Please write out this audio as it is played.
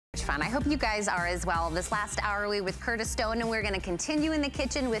fun. I hope you guys are as well. This last hour we with Curtis Stone, and we're gonna continue in the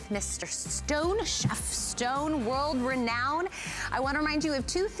kitchen with Mr. Stone, Chef Stone, world renowned. I wanna remind you of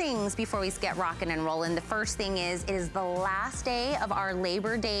two things before we get rocking and rolling. The first thing is, it is the last day of our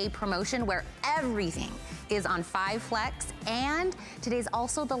Labor Day promotion where everything is on 5 Flex, and today's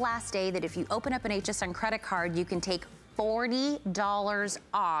also the last day that if you open up an HSN credit card, you can take $40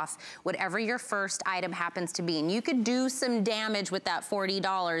 off whatever your first item happens to be. And you could do some damage with that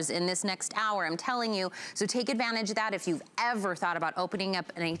 $40 in this next hour, I'm telling you. So take advantage of that. If you've ever thought about opening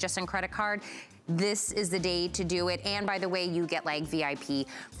up an HSN credit card, this is the day to do it. And by the way, you get like VIP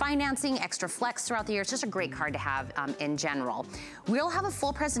financing, extra flex throughout the year. It's just a great card to have in general. We'll have a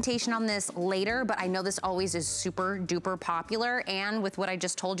full presentation on this later, but I know this always is super duper popular. And with what I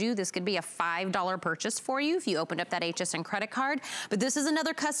just told you, this could be a $5 purchase for you if you opened up that HSN credit card. But this is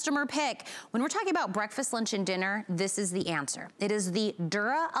another customer pick. When we're talking about breakfast, lunch, and dinner, this is the answer. It is the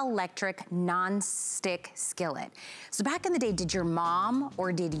Dura Electric non-stick skillet. So back in the day, did your mom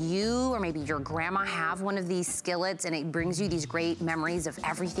or did you or maybe your grandma have one of these skillets and it brings you these great memories of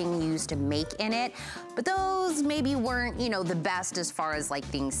everything you used to make in it? But those maybe weren't, you know, the best as far as like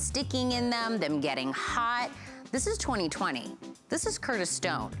things sticking in them getting hot. This is 2020. This is Curtis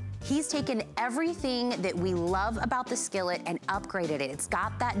Stone. He's taken everything that we love about the skillet and upgraded it. It's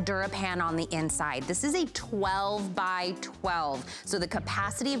got that DuraPan on the inside. This is a 12 by 12. So the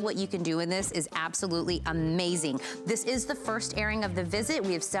capacity of what you can do in this is absolutely amazing. This is the first airing of the visit.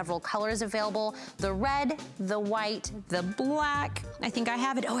 We have several colors available. The red, the white, the black. I think I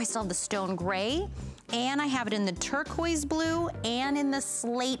have it. Oh, I still have the stone gray. And I have it in the turquoise blue and in the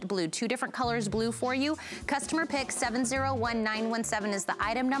slate blue. 2 different colors blue for you. Customer pick 701917 is the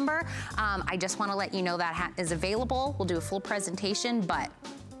item number. I just wanna let you know that hat is available. We'll do a full presentation, but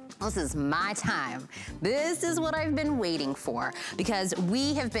this is my time. This is what I've been waiting for, because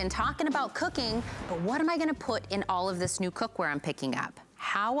we have been talking about cooking, but what am I gonna put in all of this new cookware I'm picking up?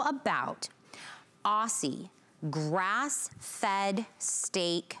 How about Aussie grass-fed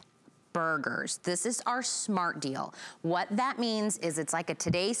steak burgers? This is our smart deal. What that means is it's like a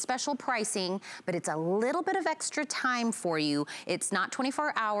today's special pricing, but it's a little bit of extra time for you. It's not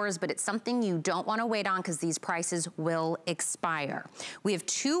 24 hours, but it's something you don't want to wait on because these prices will expire. We have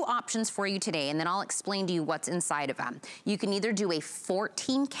 2 options for you today, and then I'll explain to you what's inside of them. You can either do a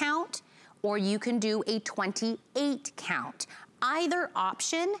 14 count or you can do a 28 count. Either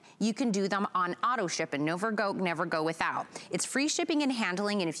option, you can do them on auto ship, and never go without. It's free shipping and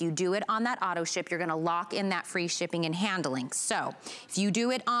handling, and if you do it on that auto ship, you're gonna lock in that free shipping and handling. So if you do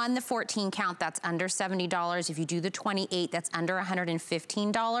it on the 14 count, that's under $70. If you do the 28, that's under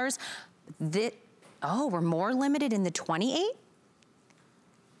 $115. Oh, we're more limited in the 28?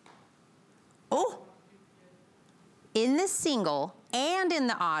 Oh, in the single and in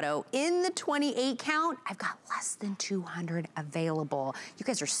the auto, in the 28 count, I've got less than 200 available. You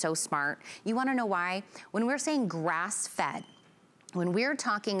guys are so smart. You wanna know why? When we're saying grass-fed, when we're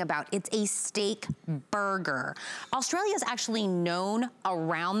talking about it's a steak burger, Australia is actually known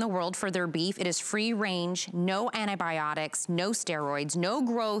around the world for their beef. It is free range, no antibiotics, no steroids, no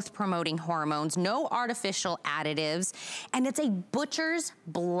growth promoting hormones, no artificial additives, and it's a butcher's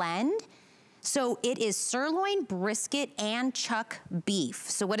blend. So it is sirloin, brisket, and chuck beef.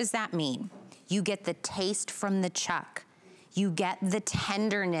 So what does that mean? You get the taste from the chuck. You get the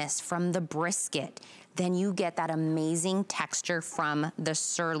tenderness from the brisket. Then you get that amazing texture from the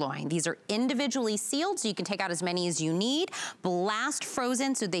sirloin. These are individually sealed, so you can take out as many as you need. Blast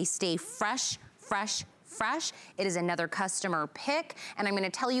frozen, so they stay fresh, fresh, fresh. It is another customer pick. And I'm gonna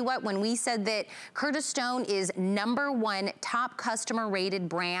tell you what, when we said that Curtis Stone is #1 top customer rated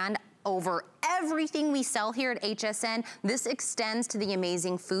brand over everything we sell here at HSN, this extends to the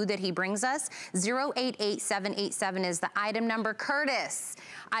amazing food that he brings us. 088787 is the item number. Curtis,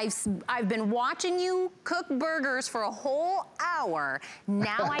 I've been watching you cook burgers for a whole hour.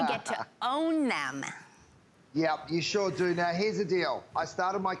 Now I get to own them. Yep, you sure do. Now, here's the deal. I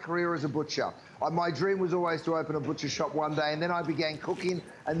started my career as a butcher. My dream was always to open a butcher shop one day, and then I began cooking,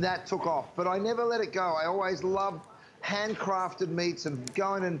 and that took off. But I never let it go. I always loved handcrafted meats and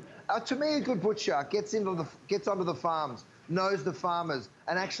going and, to me, a good butcher gets under the farms, knows the farmers,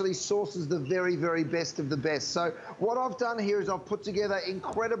 and actually sources the very, very best of the best. So what I've done here is I've put together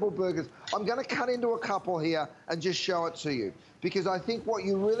incredible burgers. I'm gonna cut into a couple here and just show it to you, because I think what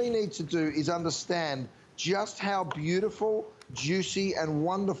you really need to do is understand just how beautiful, juicy, and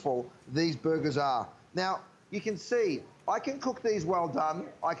wonderful these burgers are. Now, you can see, I can cook these well done,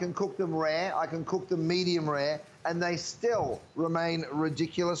 I can cook them rare, I can cook them medium rare, and they still remain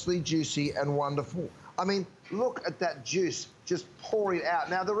ridiculously juicy and wonderful. I mean, look at that juice just pour it out.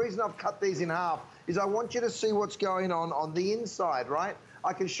 Now, the reason I've cut these in half is I want you to see what's going on the inside, right?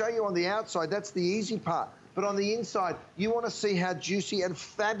 I can show you on the outside, that's the easy part. But on the inside, you want to see how juicy and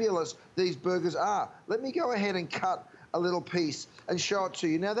fabulous these burgers are. Let me go ahead and cut a little piece and show it to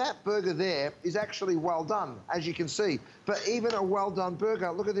you. Now, that burger there is actually well done, as you can see. But even a well-done burger,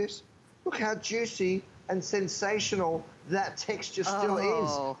 look at this. Look how juicy and sensational that texture still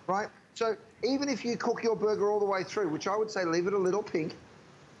is, right? So even if you cook your burger all the way through, which I would say leave it a little pink,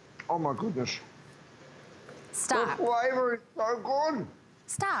 oh my goodness. Stop. The flavor is so good.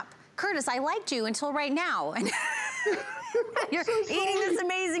 Stop. Curtis, I liked you until right now. And you're eating this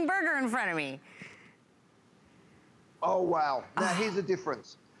amazing burger in front of me. Oh, wow. Now, here's the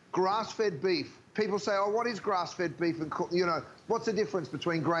difference. Grass-fed beef. People say, oh, what is grass-fed beef? And, you know, what's the difference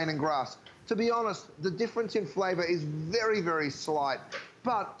between grain and grass? To be honest, the difference in flavor is very, very slight.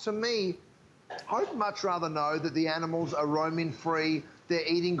 But to me, I'd much rather know that the animals are roaming-free, they're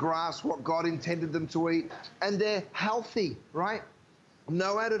eating grass, what God intended them to eat, and they're healthy, right?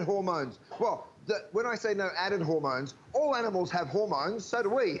 No added hormones. Well, when I say no added hormones, all animals have hormones, so do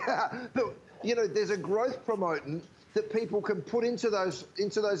we. But, you know, there's a growth promotant that people can put into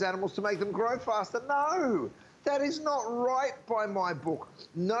those animals to make them grow faster. No, that is not right by my book.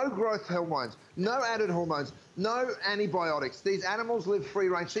 No growth hormones, no added hormones, no antibiotics. These animals live free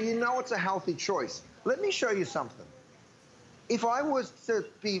range, so you know it's a healthy choice. Let me show you something. If I was to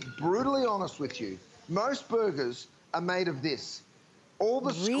be brutally honest with you, most burgers are made of this. All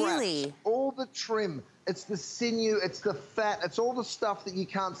the scraps, all the trim, it's the sinew, it's the fat, it's all the stuff that you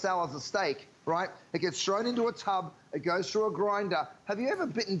can't sell as a steak, right? It gets thrown into a tub, it goes through a grinder. Have you ever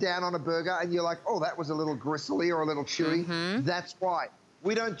bitten down on a burger and you're like, oh, that was a little gristly or a little chewy? That's why.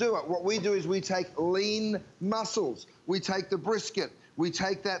 We don't do it. What we do is we take lean muscles, we take the brisket, we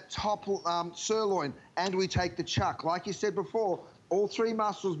take that top sirloin, and we take the chuck. Like you said before, all three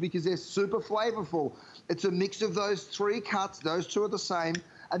muscles because they're super flavorful. It's a mix of those three cuts. Those two are the same.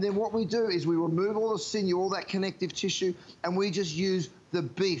 And then what we do is we remove all the sinew, all that connective tissue, and we just use the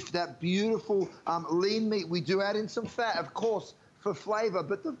beef, that beautiful lean meat. We do add in some fat, of course, for flavor.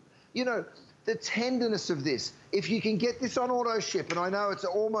 But, you know, the tenderness of this, if you can get this on auto ship, and I know it's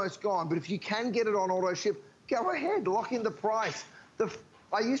almost gone, but if you can get it on auto ship, go ahead, lock in the price.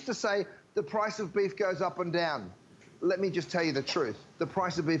 I used to say the price of beef goes up and down. Let me just tell you the truth. The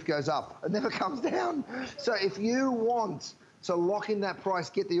price of beef goes up. It never comes down. So if you want to lock in that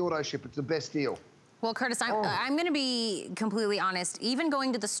price, get the auto ship. It's the best deal. Well, Curtis, I'm going to be completely honest. Even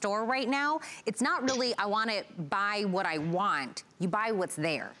going to the store right now, it's not really I want to buy what I want. You buy what's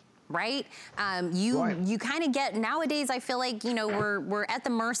there. Right? You kind of get, nowadays I feel like, you know, we're at the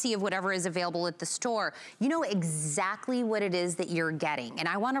mercy of whatever is available at the store. You know exactly what it is that you're getting. And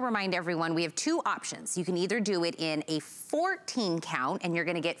I want to remind everyone, we have two options. You can either do it in a 14 count and you're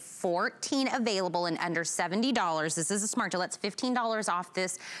going to get 14 available in under $70. This is a smart deal. That's $15 off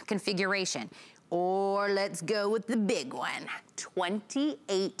this configuration. Or let's go with the big one,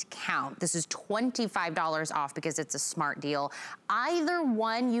 28 count. This is $25 off because it's a smart deal. Either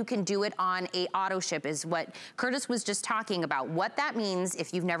one, you can do it on a auto ship is what Curtis was just talking about. What that means,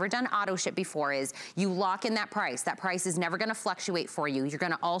 if you've never done auto ship before, is you lock in that price. That price is never gonna fluctuate for you. You're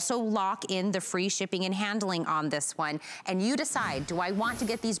gonna also lock in the free shipping and handling on this one. And you decide, do I want to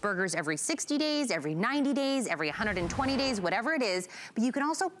get these burgers every 60 days, every 90 days, every 120 days, whatever it is, but you can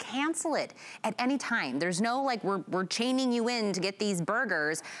also cancel it at any time. There's no like, we're chaining you in to get these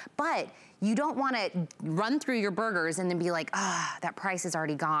burgers, but you don't want to run through your burgers and then be like, that price is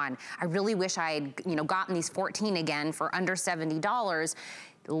already gone. I really wish I had, you know, gotten these 14 again for under $70.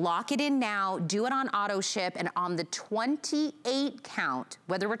 Lock it in now, do it on auto ship, and on the 28 count,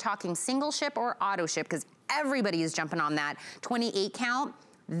 whether we're talking single ship or auto ship, because everybody is jumping on that 28 count,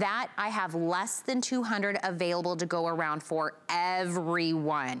 that I have less than 200 available to go around for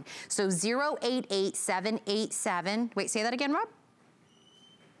everyone. So 088787, wait, say that again, Rob?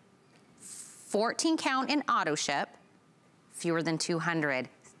 14 count in auto ship, fewer than 200.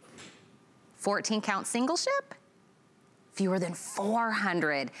 14 count single ship, fewer than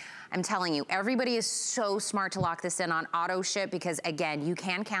 400. I'm telling you, everybody is so smart to lock this in on auto ship because again, you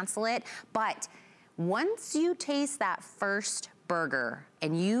can cancel it, but once you taste that first burger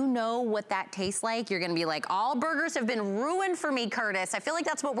and you know what that tastes like, you're gonna be like, all burgers have been ruined for me, Curtis. I feel like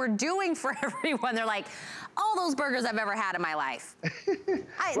that's what we're doing for everyone. They're like, all those burgers I've ever had in my life.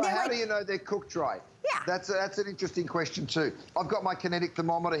 Well, how do you know they're cooked right? Yeah. That's an interesting question too. I've got my kinetic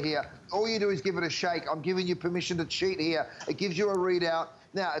thermometer here. All you do is give it a shake. I'm giving you permission to cheat here. It gives you a readout.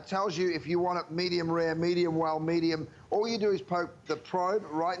 Now, it tells you if you want it medium rare, medium well, medium All you do is poke the probe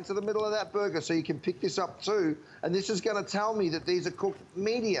right into the middle of that burger so you can pick this up too. And this is going to tell me that these are cooked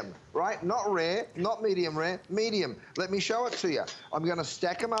medium, right? Not rare, not medium rare, medium. Let me show it to you. I'm going to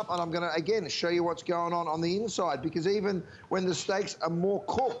stack them up and I'm going to, again, show you what's going on the inside, because even when the steaks are more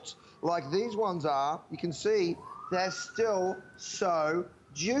cooked, like these ones are, you can see they're still so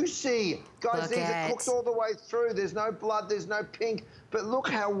juicy. Guys, these are cooked all the way through. There's no blood, there's no pink, but look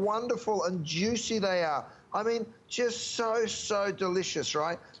how wonderful and juicy they are. I mean, just so delicious,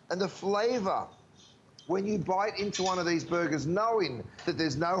 right? And the flavor, when you bite into one of these burgers, knowing that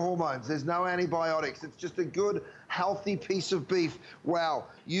there's no hormones, there's no antibiotics, it's just a good, healthy piece of beef, wow,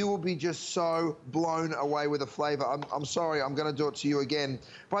 you will be just so blown away with the flavor. I'm sorry, I'm gonna do it to you again.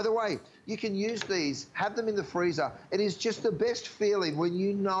 By the way, you can use these, have them in the freezer. It is just the best feeling when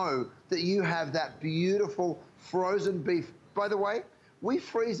you know that you have that beautiful frozen beef. By the way, we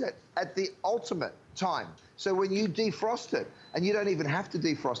freeze it at the ultimate time. So when you defrost it, and you don't even have to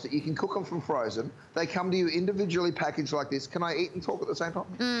defrost it, you can cook them from frozen. They come to you individually packaged like this. Can I eat and talk at the same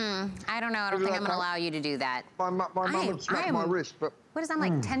time? I don't know. I don't think I'm going to allow you to do that. My mum would smack my wrist, but... What is that,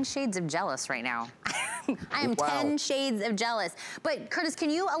 like 10 shades of jealous right now? I am 10 shades of jealous. But Curtis, can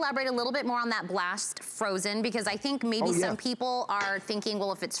you elaborate a little bit more on that blast frozen? Because I think maybe some people are thinking,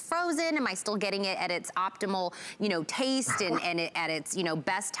 well, if it's frozen, am I still getting it at its optimal, you know, taste and at its, you know,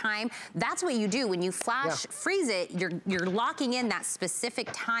 best time? That's what you do when you flash freeze it. You're locking in that specific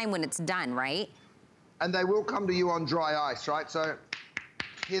time when it's done, right? And they will come to you on dry ice, right? So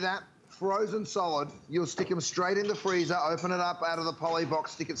hear that? Frozen solid, you'll stick them straight in the freezer, open it up out of the poly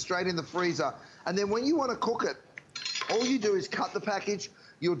box, stick it straight in the freezer. And then when you want to cook it, all you do is cut the package,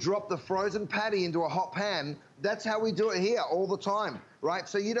 you'll drop the frozen patty into a hot pan. That's how we do it here all the time, right?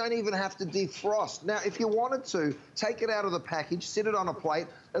 So you don't even have to defrost. Now, if you wanted to, take it out of the package, sit it on a plate.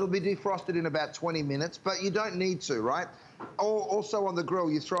 It'll be defrosted in about 20 minutes, but you don't need to, right? Also on the grill,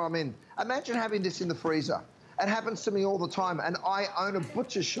 you throw them in. Imagine having this in the freezer. It happens to me all the time, and I own a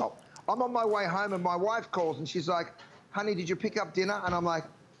butcher shop. I'm on my way home and my wife calls and she's like, honey, did you pick up dinner? And I'm like,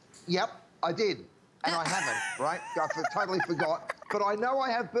 yep, I did. And I haven't, right? I totally forgot. But I know I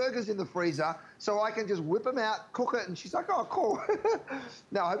have burgers in the freezer, so I can just whip them out, cook it, and she's like, oh, cool.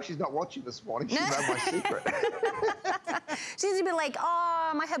 Now, I hope she's not watching this morning. She knows my secret. She's gonna be like,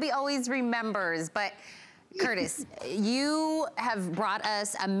 oh, my hubby always remembers. But Curtis, you have brought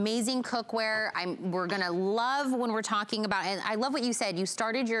us amazing cookware. We're gonna love when we're talking about, and I love what you said, you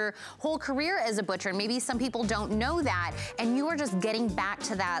started your whole career as a butcher, and maybe some people don't know that, and you are just getting back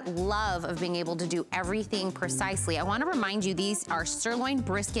to that love of being able to do everything precisely. I wanna remind you, these are sirloin,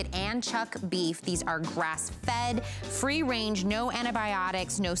 brisket, and chuck beef. These are grass-fed, free range, no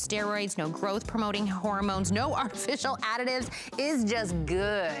antibiotics, no steroids, no growth promoting hormones, no artificial additives. It's just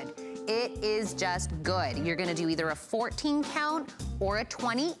good. It is just good. You're gonna do either a 14 count or a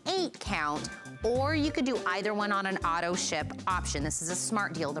 28 count, or you could do either one on an auto ship option. This is a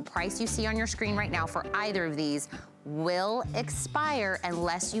smart deal. The price you see on your screen right now for either of these will expire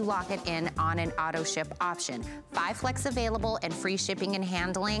unless you lock it in on an auto ship option. 5 flex available and free shipping and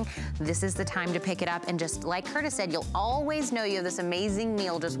handling. This is the time to pick it up, and just like Curtis said, you'll always know you have this amazing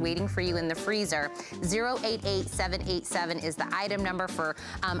meal just waiting for you in the freezer. 088787 is the item number for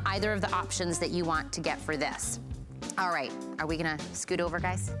either of the options that you want to get for this. All right, are we gonna scoot over,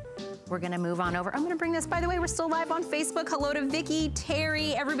 guys? We're gonna move on over. I'm gonna bring this, by the way, we're still live on Facebook. Hello to Vicky,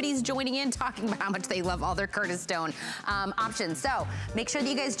 Terry, everybody's joining in, talking about how much they love all their Curtis Stone options. So make sure that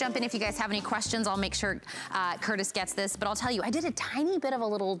you guys jump in if you guys have any questions. I'll make sure Curtis gets this, but I'll tell you, I did a tiny bit of a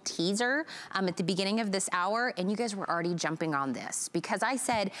little teaser at the beginning of this hour, and you guys were already jumping on this, because I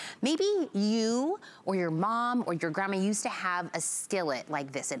said, maybe you or your mom or your grandma used to have a skillet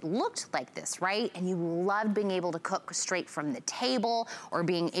like this. It looked like this, right? And you loved being able to cook straight from the table, or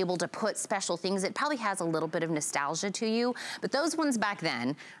being able to put special things. It probably has a little bit of nostalgia to you, but those ones back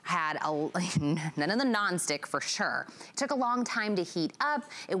then had none of the non-stick for sure. It took a long time to heat up.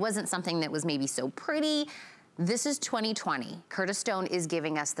 It wasn't something that was maybe so pretty. This is 2020. Curtis Stone is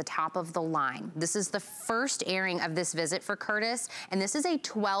giving us the top of the line. This is the first airing of this visit for Curtis, and this is a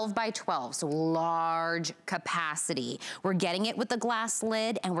 12 by 12, so large capacity. We're getting it with the glass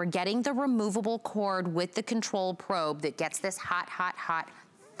lid, and we're getting the removable cord with the control probe that gets this hot, hot, hot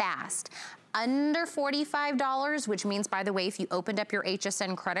fast. Under $45, which means, by the way, if you opened up your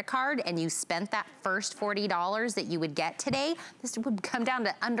HSN credit card and you spent that first $40 that you would get today, this would come down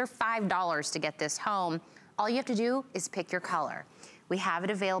to under $5 to get this home. All you have to do is pick your color. We have it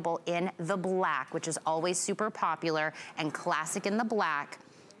available in the black, which is always super popular and classic in the black.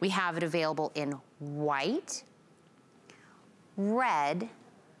 We have it available in white, red,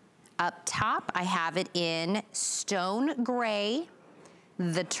 up top, I have it in stone gray,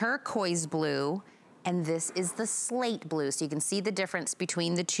 the turquoise blue, and this is the slate blue. So you can see the difference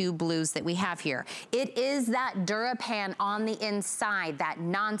between the two blues that we have here. It is that DuraPan on the inside, that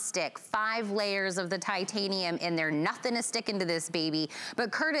non-stick, 5 layers of the titanium in there, nothing to stick into this baby.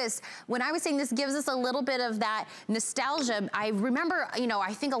 But Curtis, when I was saying this gives us a little bit of that nostalgia, I remember, you know,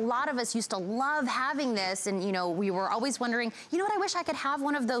 I think a lot of us used to love having this, and you know, we were always wondering, you know what, I wish I could have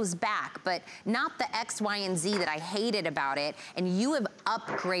one of those back, but not the X, Y, and Z that I hated about it, and you have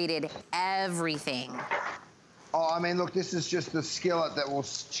upgraded everything. Oh, I mean, look, this is just the skillet that will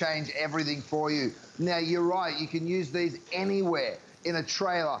change everything for you. Now, you're right, you can use these anywhere. In a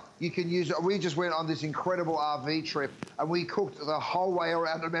trailer, you can use it. We just went on this incredible RV trip and we cooked the whole way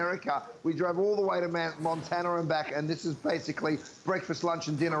around America. We drove all the way to Montana and back, and this is basically breakfast, lunch,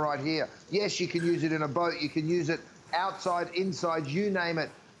 and dinner right here. Yes, you can use it in a boat, you can use it outside, inside, you name it.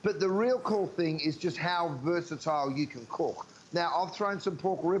 But the real cool thing is just how versatile you can cook. Now, I've thrown some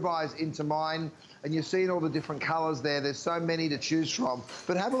pork ribeyes into mine, and you're seeing all the different colors there. There's so many to choose from.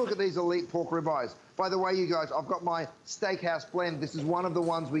 But have a look at these elite pork ribeyes. By the way, you guys, I've got my steakhouse blend. This is one of the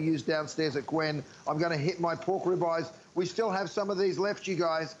ones we use downstairs at Gwen. I'm going to hit my pork ribeyes. We still have some of these left, you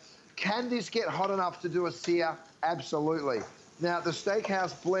guys. Can this get hot enough to do a sear? Absolutely. Now, the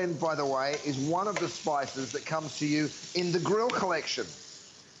steakhouse blend, by the way, is one of the spices that comes to you in the grill collection.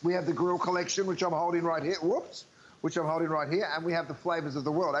 We have the grill collection, which I'm holding right here. Whoops. Which I'm holding right here, and we have the flavors of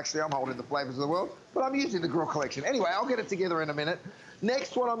the world. Actually, I'm holding the flavors of the world, but I'm using the grill collection. Anyway, I'll get it together in a minute.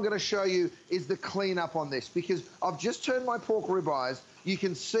 Next, what I'm gonna show you is the cleanup on this, because I've just turned my pork ribeyes. You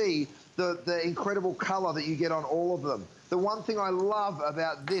can see the incredible color that you get on all of them. The one thing I love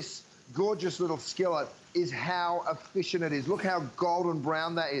about this gorgeous little skillet is how efficient it is. Look how golden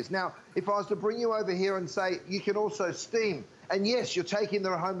brown that is. Now, if I was to bring you over here and say, you can also steam, and yes, you're taking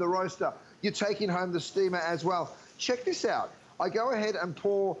home the roaster, you're taking home the steamer as well. Check this out. I go ahead and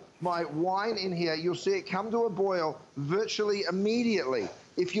pour my wine in here. You'll see it come to a boil virtually immediately.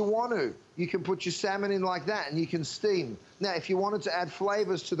 If you want to, you can put your salmon in like that and you can steam. Now, if you wanted to add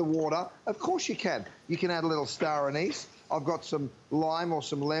flavors to the water, of course you can. You can add a little star anise. I've got some lime or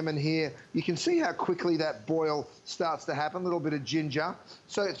some lemon here. You can see how quickly that boil starts to happen, a little bit of ginger.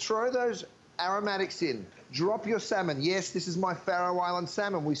 So throw those aromatics in. Drop your salmon. Yes, this is my Faroe Island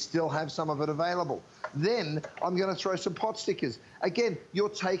salmon. We still have some of it available. Then I'm going to throw some pot stickers. Again, you're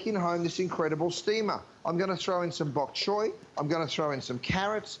taking home this incredible steamer. I'm going to throw in some bok choy. I'm going to throw in some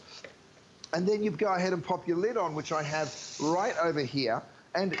carrots. And then you go ahead and pop your lid on, which I have right over here.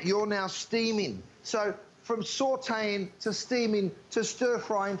 And you're now steaming. So from sauteing to steaming to stir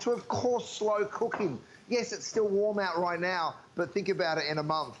frying to, of course, slow cooking. Yes, it's still warm out right now, but think about it in a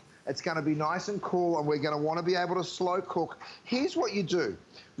month. It's going to be nice and cool, and we're going to want to be able to slow cook. Here's what you do.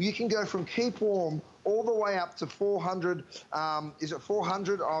 You can go from keep warm all the way up to 400. Is it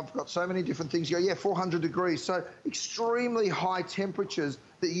 400? I've got so many different things. Yeah, 400 degrees. So extremely high temperatures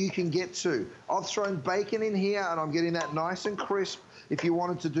that you can get to. I've thrown bacon in here, and I'm getting that nice and crisp. If you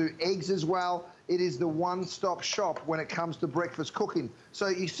wanted to do eggs as well, it is the one-stop shop when it comes to breakfast cooking. So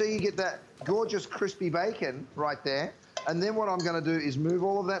you see you get that gorgeous crispy bacon right there. And then what I'm going to do is move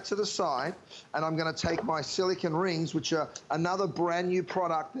all of that to the side, and I'm going to take my silicone rings, which are another brand new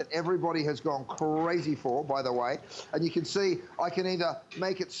product that everybody has gone crazy for, by the way. And you can see I can either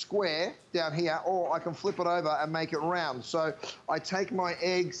make it square down here, or I can flip it over and make it round. So I take my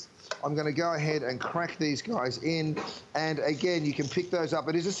eggs. I'm going to go ahead and crack these guys in. And again, you can pick those up.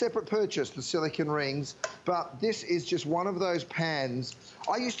 It is a separate purchase, the silicone rings, but this is just one of those pans.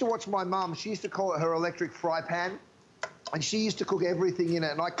 I used to watch my mum. She used to call it her electric fry pan. And she used to cook everything in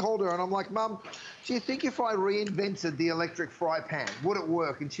it. And I called her and I'm like, Mum, do you think if I reinvented the electric fry pan, would it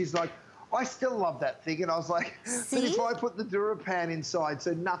work? And she's like, I still love that thing. And I was like, but if I put the DuraPan inside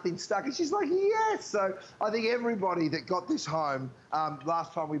so nothing stuck? And she's like, yes. So I think everybody that got this home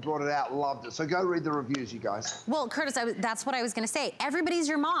last time we brought it out loved it. So go read the reviews, you guys. Well, Curtis, that's what I was going to say. Everybody's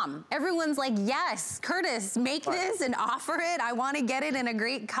your mom. Everyone's like, yes, Curtis, make this and offer it. I want to get it in a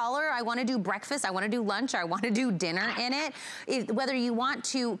great color. I want to do breakfast. I want to do lunch. I want to do dinner in it. Whether you want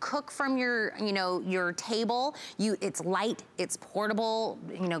to cook from your, your table, it's light, it's portable.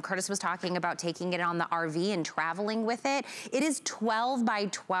 Curtis was talking about taking it on the RV and traveling with it. It is 12 by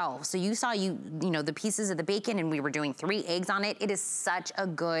 12. So you saw the pieces of the bacon, and we were doing 3 eggs on it. It is is such a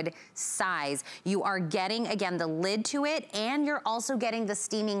good size. You are getting, again, the lid to it, and you're also getting the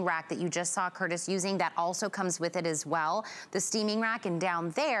steaming rack that you just saw Curtis using. That also comes with it as well. The steaming rack, and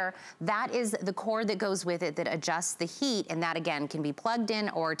down there, that is the cord that goes with it that adjusts the heat, and that again can be plugged in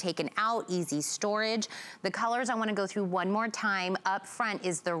or taken out, easy storage. The colors I wanna go through one more time. Up front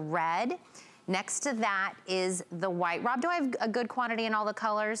is the red. Next to that is the white. Rob, do I have a good quantity in all the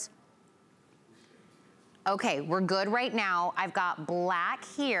colors? Okay, we're good right now. I've got black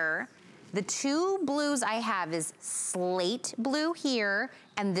here. The two blues I have is slate blue here,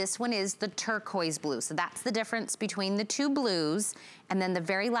 and this one is the turquoise blue. So that's the difference between the two blues. And then the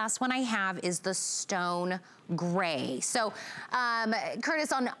very last one I have is the stone gray. So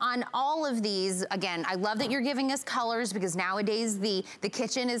Curtis, on all of these, again, I love that you're giving us colors, because nowadays the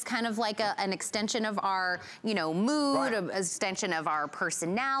kitchen is kind of like an extension of our, you know, mood, right, an extension of our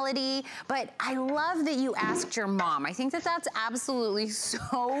personality. But I love that you asked your mom. I think that that's absolutely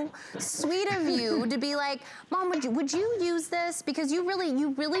so sweet of you to be like, Mom, would you use this? Because you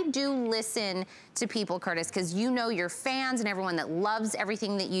really do listen to people, Curtis, because you know your fans and everyone that loves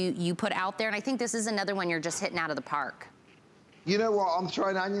everything that you put out there. And I think this is another one you're just hitting out of the park. You know what? I'm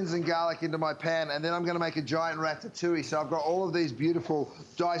throwing onions and garlic into my pan, and then I'm going to make a giant ratatouille. So I've got all of these beautiful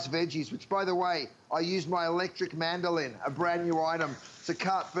diced veggies, which, by the way, I used my electric mandolin, a brand new item, to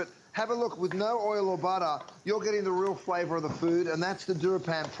cut. But have a look, with no oil or butter, you're getting the real flavor of the food, and that's the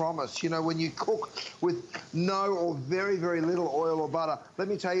DuraPan promise. You know, when you cook with no or very, very little oil or butter, let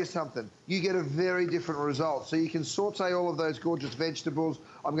me tell you something, you get a very different result. So you can saute all of those gorgeous vegetables.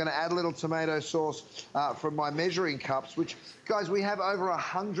 I'm gonna add a little tomato sauce from my measuring cups, which, guys, we have over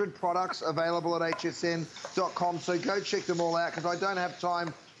 100 products available at hsn.com, so go check them all out, because I don't have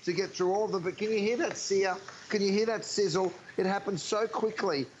time to get through all of them. But can you hear that sear? Can you hear that sizzle? It happens so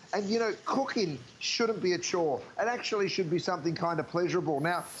quickly. And, you know, cooking shouldn't be a chore. It actually should be something kind of pleasurable.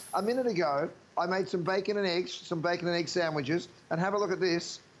 Now, a minute ago, I made some bacon and egg sandwiches. And have a look at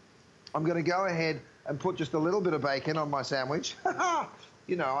this. I'm going to go ahead and put just a little bit of bacon on my sandwich.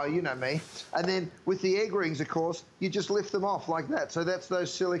 You know me. And then with the egg rings, of course, you just lift them off like that. So that's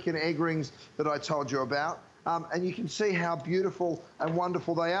those silicone egg rings that I told you about. And you can see how beautiful and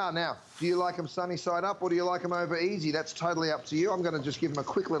wonderful they are. Now, do you like them sunny side up, or do you like them over easy? That's totally up to you. I'm going to just give them a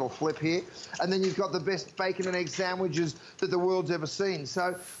quick little flip here. And then you've got the best bacon and egg sandwiches that the world's ever seen.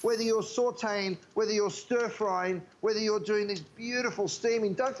 So whether you're sauteing, whether you're stir-frying, whether you're doing this beautiful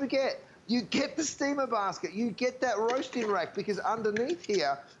steaming, don't forget, you get the steamer basket. You get that roasting rack, because underneath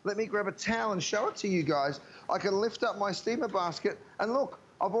here, let me grab a towel and show it to you guys. I can lift up my steamer basket, and look,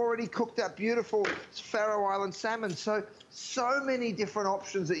 I've already cooked that beautiful Faroe Island salmon. So many different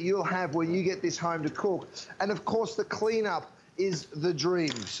options that you'll have when you get this home to cook. And of course, the cleanup is the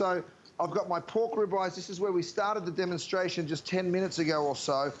dream. So I've got my pork ribeyes. This is where we started the demonstration just 10 minutes ago or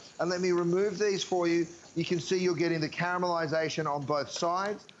so. And let me remove these for you. You can see you're getting the caramelization on both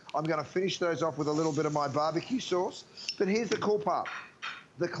sides. I'm going to finish those off with a little bit of my barbecue sauce. But here's the cool part,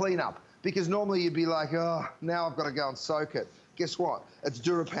 the cleanup. Because normally you'd be like, oh, now I've got to go and soak it. Guess what? It's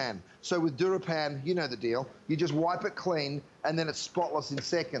DuraPan. So with DuraPan, you know the deal. You just wipe it clean, and then it's spotless in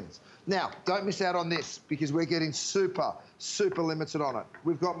seconds. Now, don't miss out on this, because we're getting super, super limited on it.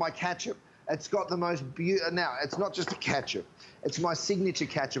 We've got my ketchup. It's got the most beautiful... Now, it's not just a ketchup. It's my signature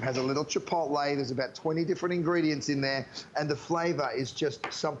ketchup. It has a little chipotle. There's about 20 different ingredients in there, and the flavor is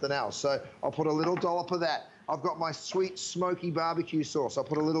just something else. So I'll put a little dollop of that. I've got my sweet, smoky barbecue sauce. I'll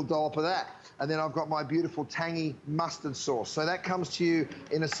put a little dollop of that. And then I've got my beautiful tangy mustard sauce. So that comes to you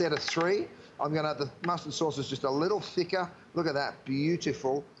in a set of 3. The mustard sauce is just a little thicker. Look at that,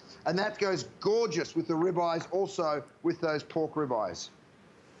 beautiful. And that goes gorgeous with the ribeyes, also with those pork ribeyes.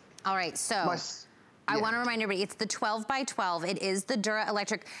 All right, so I want to remind everybody, it's the 12 by 12. It is the Dura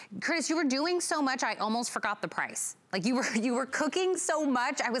Electric. Curtis, you were doing so much, I almost forgot the price. Like you were cooking so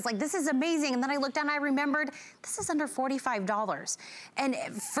much. I was like, this is amazing. And then I looked down and I remembered, this is under $45. And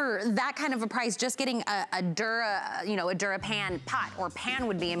for that kind of a price, just getting a DuraPan pot or pan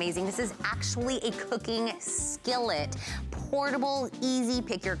would be amazing. This is actually a cooking skillet. Portable, easy,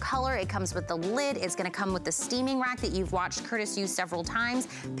 pick your color. It comes with the lid. It's gonna come with the steaming rack that you've watched Curtis use several times.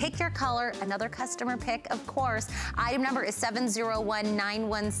 Pick your color, another customer pick, of course. Item number is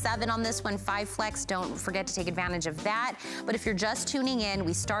 701917 on this one, 5 flex. Don't forget to take advantage of that. But if you're just tuning in,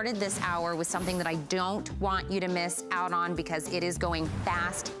 we started this hour with something that I don't want you to miss out on, because it is going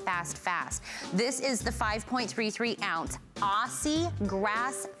fast, fast, fast. This is the 5.33 ounce Aussie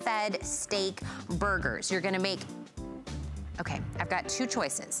grass-fed steak burgers. You're gonna make, okay, I've got 2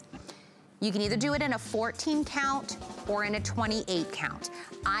 choices. You can either do it in a 14 count or in a 28 count.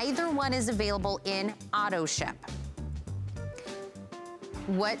 Either one is available in auto ship.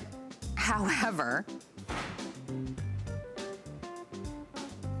 However,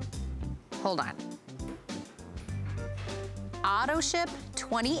 hold on. Auto ship,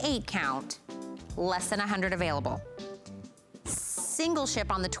 28 count, less than 100 available. Single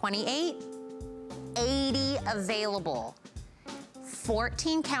ship on the 28, 80 available.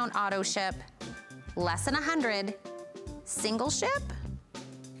 14 count auto ship, less than 100. Single ship,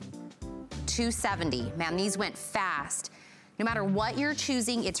 270. Man, these went fast. No matter what you're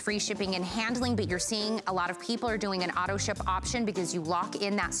choosing, it's free shipping and handling, but you're seeing a lot of people are doing an auto ship option because you lock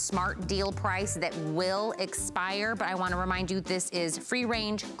in that smart deal price that will expire. But I wanna remind you, this is free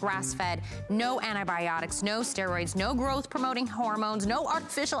range, grass-fed, no antibiotics, no steroids, no growth promoting hormones, no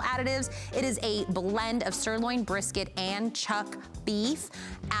artificial additives. It is a blend of sirloin, brisket, and chuck beef.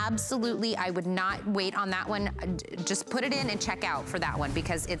 Absolutely, I would not wait on that one. Just put it in and check out for that one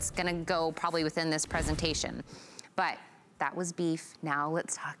because it's gonna go probably within this presentation. But that was beef. Now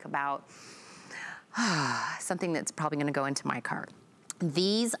let's talk about something that's probably gonna go into my cart.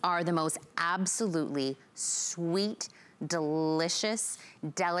 These are the most absolutely sweet, delicious,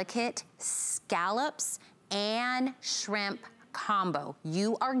 delicate scallops and shrimp combo.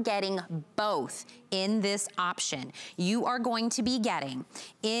 You are getting both in this option. You are going to be getting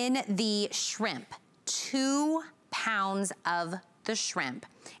in the shrimp, 2 pounds of the shrimp,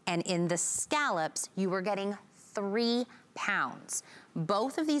 and in the scallops, you are getting 3 pounds.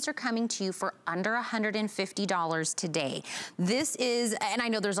 Both of these are coming to you for under $150 today. This is, and I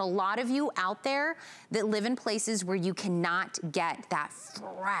know there's a lot of you out there that live in places where you cannot get that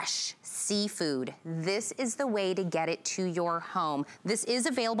fresh seafood. This is the way to get it to your home. This is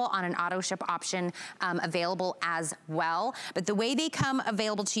available on an auto ship option, available as well. But the way they come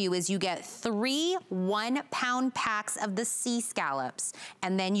available to you is you get 3 1-pound packs of the sea scallops,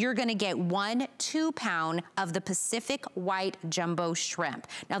 and then you're gonna get 1 2-pound of the Pacific white jumbo shrimp.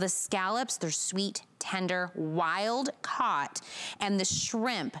 Now the scallops, they're sweet, tender, wild caught, and the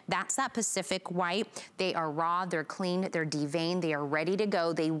shrimp, that's that Pacific white. They are raw, they're clean, they're deveined, they are ready to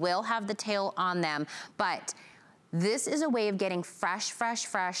go. They will have the tail on them, but this is a way of getting fresh, fresh,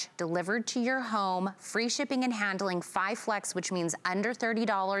 fresh delivered to your home, free shipping and handling, 5 flex, which means under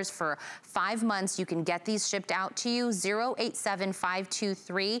 $30 for 5 months. You can get these shipped out to you,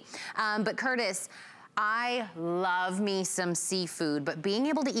 087523. But Curtis, I love me some seafood, but being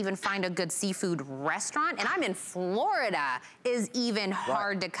able to even find a good seafood restaurant, and I'm in Florida, is even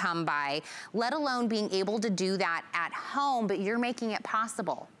hard to come by, let alone being able to do that at home, but you're making it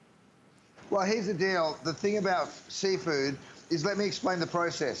possible. Well, here's the deal. The thing about seafood is, let me explain the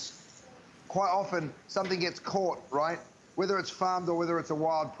process. Quite often, something gets caught, right? Whether it's farmed or whether it's a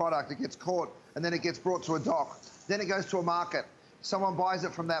wild product, it gets caught, and then it gets brought to a dock. Then it goes to a market. Someone buys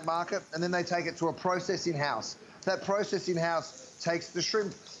it from that market, and then they take it to a processing house. That processing house takes the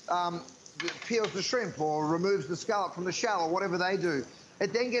shrimp, peels the shrimp or removes the scallop from the shell or whatever they do.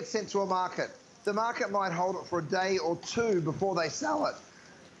 It then gets sent to a market. The market might hold it for a day or 2 before they sell it.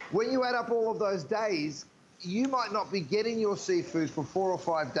 When you add up all of those days, you might not be getting your seafood for 4 or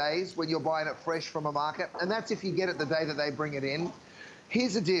 5 days when you're buying it fresh from a market, and that's if you get it the day that they bring it in.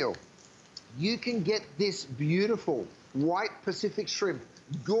 Here's the deal. You can get this beautiful white Pacific shrimp,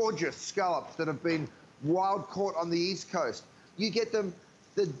 gorgeous scallops that have been wild caught on the East Coast. You get them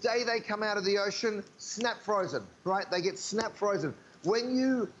the day they come out of the ocean, snap frozen, right? They get snap frozen. When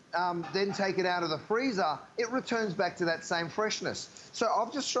you then take it out of the freezer, it returns back to that same freshness. So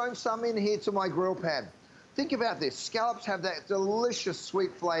I've just thrown some in here to my grill pan. Think about this. Scallops have that delicious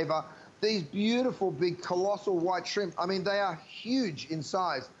sweet flavor. These beautiful, big, colossal white shrimp, I mean, they are huge in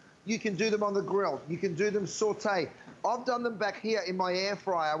size. You can do them on the grill. You can do them sauté. I've done them back here in my air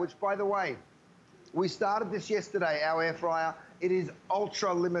fryer, which, by the way, we started this yesterday, our air fryer. It is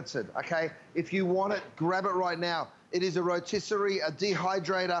ultra limited, okay? If you want it, grab it right now. It is a rotisserie, a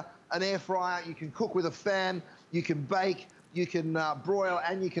dehydrator, an air fryer. You can cook with a fan, you can bake, you can broil,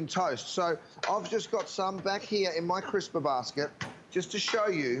 and you can toast. So I've just got some back here in my crisper basket just to show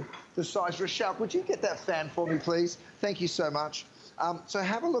you the size for a shelf. Would you get that fan for me, please? Thank you so much. So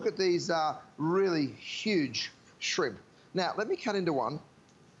have a look at these really huge shrimp. Now, let me cut into one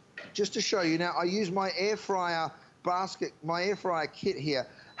just to show you. Now, I use my air fryer basket, my air fryer kit here.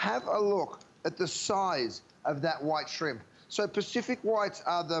 Have a look at the size of that white shrimp. So Pacific whites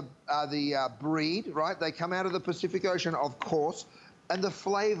are the breed, right? They come out of the Pacific Ocean, of course. And the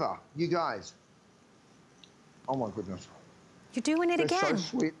flavor, you guys. Oh, my goodness. You're doing it again. They're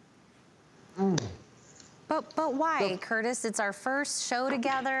so sweet. But why, Curtis? It's our first show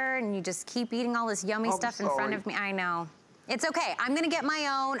together, and you just keep eating all this yummy stuff in front of me. I know. It's okay. I'm gonna get my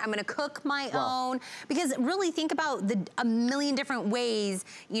own. I'm gonna cook my own. Because really think about a million different ways,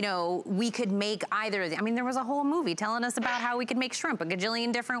 you know, we could make either. I mean, there was a whole movie telling us about how we could make shrimp a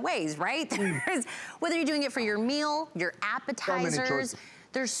gajillion different ways, right? There's, whether you're doing it for your meal, your appetizers.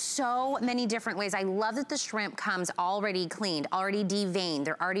 There's so many different ways. I love that the shrimp comes already cleaned, already deveined.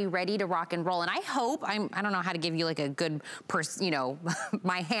 They're already ready to rock and roll. And I hope, I don't know how to give you like a good you know,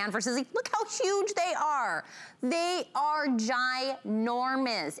 my hand versus like, look how huge they are. They are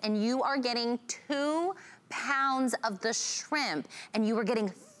ginormous. And you are getting 2 pounds of the shrimp and you are getting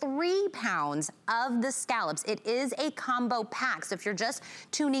 3 pounds of the scallops. It is a combo pack. So if you're just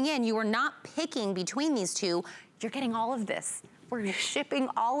tuning in, you are not picking between these two. You're getting all of this. We're shipping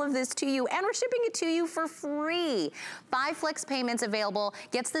all of this to you, and we're shipping it to you for free. 5 flex payments available,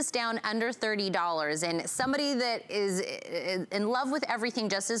 gets this down under $30. And somebody that is in love with everything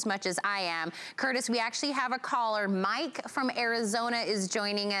just as much as I am, Curtis, we actually have a caller. Mike from Arizona is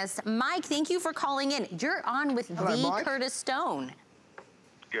joining us. Mike, thank you for calling in. You're on with Mike. Curtis Stone.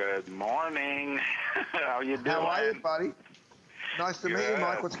 Good morning. How you doing? How are you, buddy? Nice to meet you,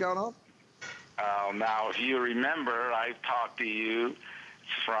 Mike. What's going on? Now, if you remember, I've talked to you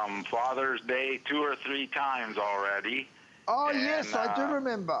from Father's Day 2 or 3 times already. Oh, and, yes, I do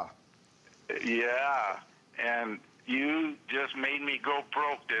remember. Yeah, and you just made me go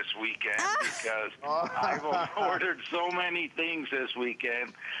broke this weekend because I've ordered so many things this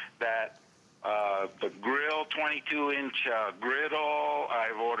weekend that the grill 22-inch griddle,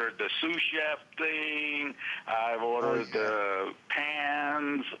 I've ordered the sous chef thing, I've ordered the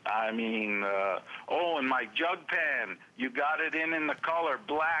pans, I mean, and my jug pan, you got it in the color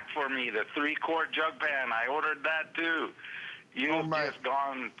black for me, the 3-quart jug pan, I ordered that too. You've just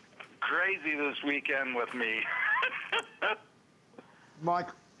gone crazy this weekend with me. Mike,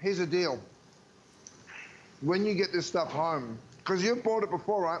 here's the deal. When you get this stuff home, because you've bought it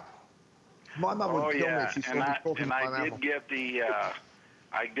before, right? My mum would kill me. She's talking to my mum. I did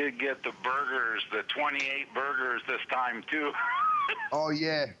get the burgers, the 28 burgers this time too. Oh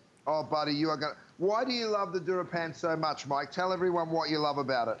yeah. Oh buddy, you are gonna. Why do you love the DuraPan so much, Mike? Tell everyone what you love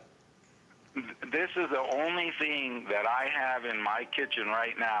about it. This is the only thing that I have in my kitchen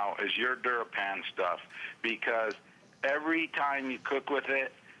right now is your DuraPan stuff, because every time you cook with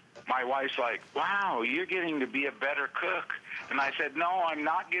it, my wife's like, wow, you're getting to be a better cook. And I said, no, I'm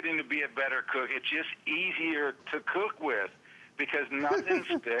not getting to be a better cook. It's just easier to cook with because nothing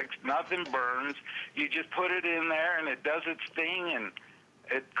sticks, nothing burns. You just put it in there and it does its thing and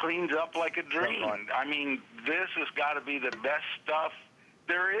it cleans up like a dream. I mean, this has got to be the best stuff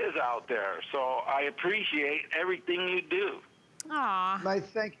there is out there. So I appreciate everything you do. Aw. Mate,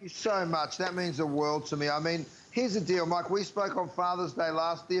 thank you so much. That means the world to me. I mean, here's the deal, Mike. We spoke on Father's Day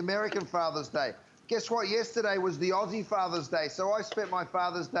the American Father's Day. Guess what? Yesterday was the Aussie Father's Day. So I spent my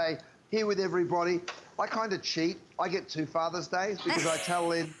Father's Day here with everybody. I kind of cheat. I get 2 Father's Days because I tell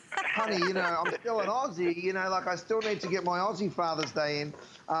Lynn, honey, you know, I'm still an Aussie. You know, like I still need to get my Aussie Father's Day in.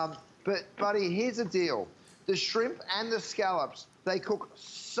 But, buddy, here's the deal. The shrimp and the scallops, they cook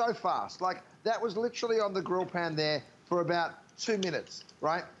so fast. Like, that was literally on the grill pan there for about 2 minutes,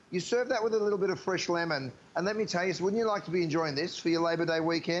 right? You serve that with a little bit of fresh lemon, and let me tell you, wouldn't you like to be enjoying this for your Labor Day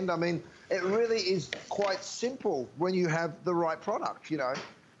weekend? I mean, it really is quite simple when you have the right product, you know?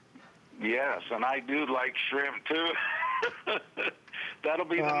 Yes, and I do like shrimp, too. That'll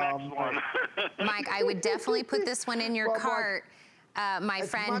be the next one. Mike, I would definitely put this one in your cart. My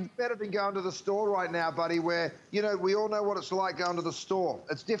friend. It's much better than going to the store right now, buddy, where, you know, we all know what it's like going to the store.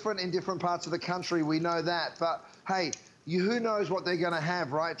 It's different in different parts of the country. We know that. But, hey, who knows what they're going to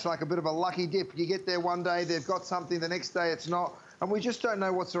have, right? It's like a bit of a lucky dip. You get there one day, they've got something, the next day it's not. And we just don't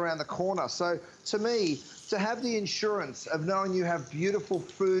know what's around the corner. So, to me, to have the insurance of knowing you have beautiful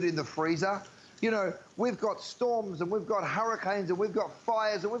food in the freezer, you know, we've got storms and we've got hurricanes and we've got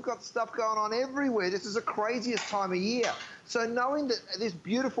fires and we've got stuff going on everywhere. This is the craziest time of year. So knowing that this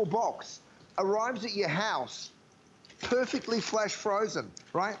beautiful box arrives at your house perfectly flash frozen,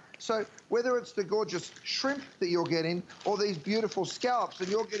 right? So whether it's the gorgeous shrimp that you're getting or these beautiful scallops and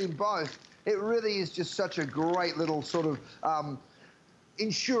you're getting both, it really is just such a great little sort of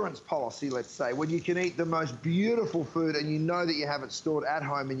insurance policy, let's say, when you can eat the most beautiful food and you know that you have it stored at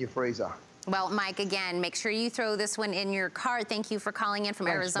home in your freezer. Well, Mike, again, make sure you throw this one in your cart. Thank you for calling in from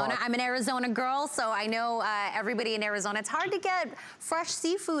Arizona. Mark. I'm an Arizona girl, so I know everybody in Arizona. It's hard to get fresh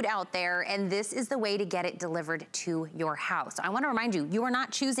seafood out there, and this is the way to get it delivered to your house. So I want to remind you, you are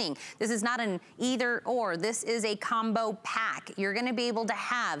not choosing. This is not an either or. This is a combo pack. You're going to be able to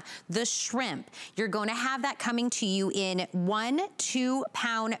have the shrimp. You're going to have that coming to you in 1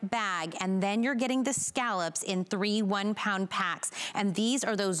 2-pound bag, and then you're getting the scallops in 3 1-pound packs. And these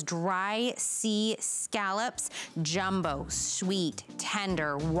are those dry sea scallops, jumbo, sweet,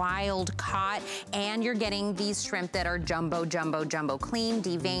 tender, wild caught, and you're getting these shrimp that are jumbo, jumbo, jumbo, clean,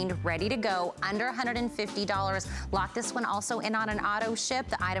 deveined, ready to go, under $150. Lock this one also in on an auto ship.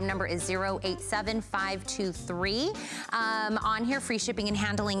 The item number is 087523. On here, free shipping and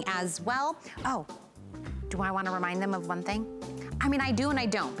handling as well. Oh, do I want to remind them of one thing? I mean, I do and I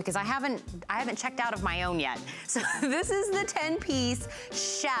don't, because I haven't checked out of my own yet. So this is the 10-piece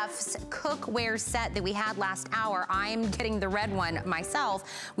chef's cookware set that we had last hour. I'm getting the red one myself.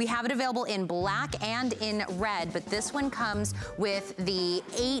 We have it available in black and in red, but this one comes with the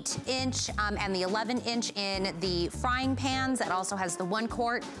 8-inch and the 11-inch in the frying pans. That also has the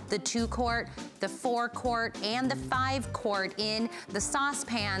 1-quart, the 2-quart, the 4-quart, and the 5-quart in the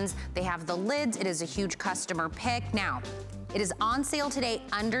saucepans. They have the lids. It is a huge customer pick. Now, it is on sale today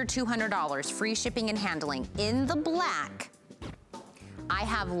under $200, free shipping and handling. In the black, I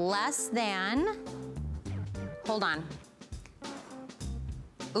have less than, hold on.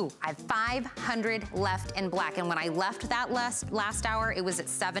 Ooh, I have 500 left in black. And when I left that last hour, it was at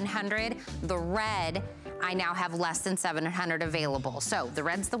 700. The red, I now have less than 700 available. So the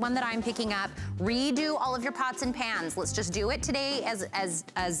red's the one that I'm picking up. Redo all of your pots and pans. Let's just do it today as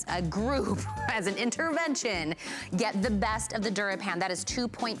a group, as an intervention. Get the best of the DuraPan. That is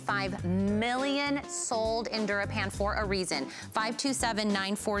 2.5 million sold in DuraPan for a reason.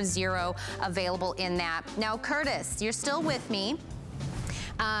 527940 available in that. Now, Curtis, you're still with me.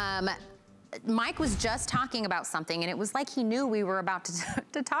 Mike was just talking about something, and it was like he knew we were about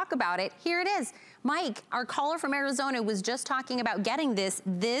to talk about it. Here it is. Mike, our caller from Arizona, was just talking about getting this.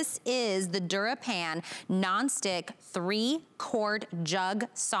 This is the DuraPan nonstick 3-quart jug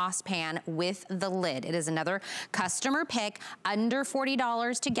saucepan with the lid. It is another customer pick, under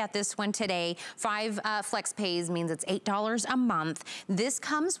 $40 to get this one today. 5 flex pays means it's $8 a month. This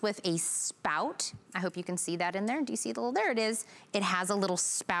comes with a spout. I hope you can see that in there. Do you see the little, there it is. It has a little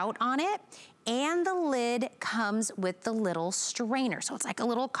spout on it. And the lid comes with the little strainer. So it's like a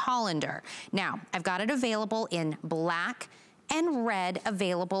little colander. Now, I've got it available in black and red,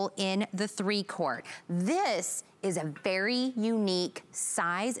 available in the 3-quart. This is a very unique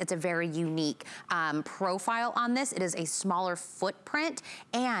size. It's a very unique profile on this. It is a smaller footprint.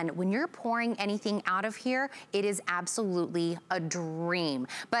 And when you're pouring anything out of here, it is absolutely a dream.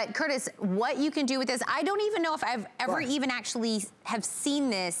 But Curtis, what you can do with this, I don't even know if I've ever even actually have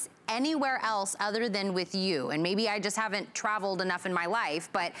seen this anywhere else other than with you. And maybe I just haven't traveled enough in my life,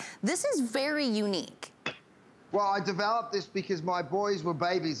 but this is very unique. Well, I developed this because my boys were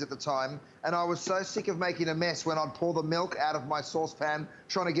babies at the time, and I was so sick of making a mess when I'd pour the milk out of my saucepan,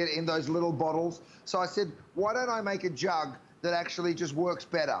 trying to get it in those little bottles. So I said, why don't I make a jug that actually just works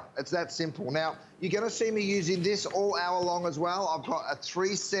better? It's that simple. Now, you're going to see me using this all hour long as well. I've got a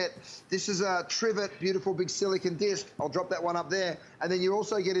 3-set. This is a trivet, beautiful big silicone disc. I'll drop that one up there. And then you're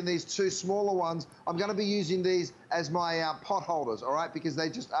also getting these 2 smaller ones. I'm going to be using these as my pot holders, all right, because they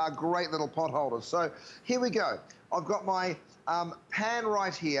just are great little pot holders. So here we go. I've got my pan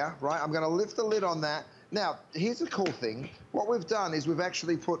right here, right? I'm going to lift the lid on that. Now, here's the cool thing. What we've done is we've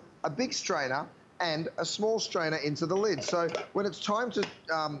actually put a big strainer and a small strainer into the lid. So when it's time to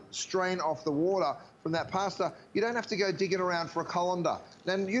strain off the water from that pasta, you don't have to go digging around for a colander.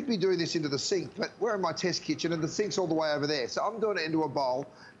 Then you'd be doing this into the sink, but we're in my test kitchen and the sink's all the way over there. So I'm doing it into a bowl.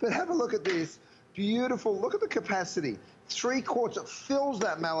 But have a look at this. Beautiful. Look at the capacity. 3 quarts. It fills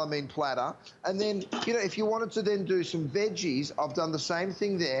that melamine platter. And then, you know, if you wanted to then do some veggies, I've done the same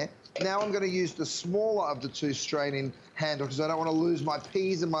thing there. Now I'm going to use the smaller of the 2 straining handles because I don't want to lose my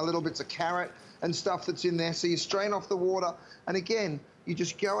peas and my little bits of carrot and stuff that's in there. So you strain off the water, and again, you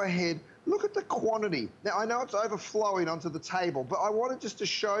just go ahead. Look at the quantity. Now, I know it's overflowing onto the table, but I wanted just to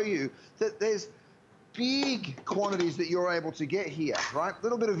show you that there's big quantities that you're able to get here, right? A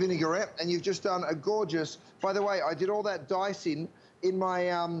little bit of vinaigrette, and you've just done a gorgeous, by the way, I did all that dicing in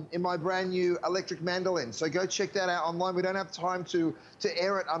my brand new electric mandolin. So go check that out online. We don't have time to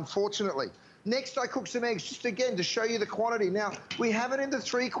air it, unfortunately. Next, I cooked some eggs, just again, to show you the quantity. Now, we have it in the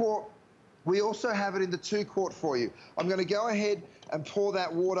 3-quart. We also have it in the 2-quart for you. I'm going to go ahead and pour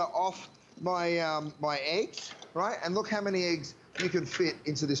that water off my my eggs, right? And look how many eggs you can fit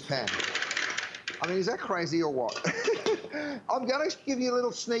into this pan. I mean, is that crazy or what? I'm going to give you a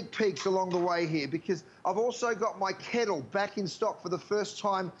little sneak peeks along the way here because I've also got my kettle back in stock for the first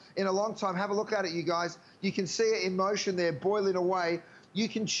time in a long time. Have a look at it, you guys. You can see it in motion there, boiling away. You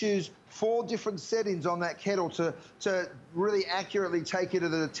can choose 4 different settings on that kettle to really accurately take it to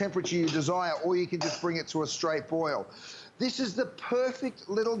the temperature you desire, or you can just bring it to a straight boil. This is the perfect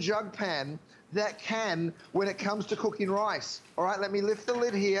little jug pan that can, when it comes to cooking rice. All right, let me lift the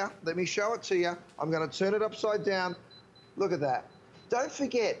lid here. Let me show it to you. I'm going to turn it upside down. Look at that. Don't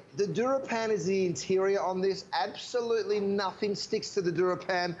forget, the DuraPan is the interior on this. Absolutely nothing sticks to the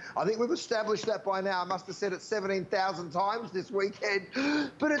DuraPan. I think we've established that by now. I must have said it 17,000 times this weekend.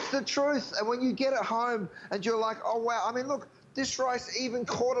 But it's the truth. And when you get it home and you're like, oh, wow. I mean, look, this rice even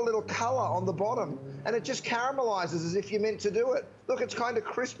caught a little color on the bottom, and it just caramelizes as if you're meant to do it. Look, it's kind of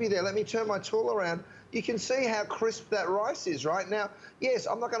crispy there. Let me turn my tool around. You can see how crisp that rice is right now. Yes,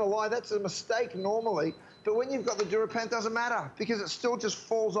 I'm not going to lie, that's a mistake normally, but when you've got the DuraPan, it doesn't matter because it still just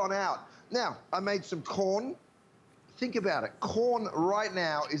falls on out. Now, I made some corn. Think about it. Corn right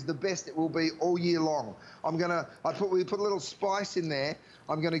now is the best it will be all year long. We put a little spice in there.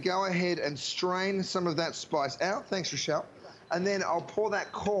 I'm going to go ahead and strain some of that spice out. Thanks, Rochelle. And then I'll pour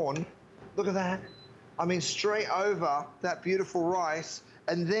that corn, look at that. I mean, straight over that beautiful rice.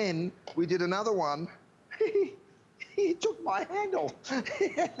 And then we did another one. He took my handle.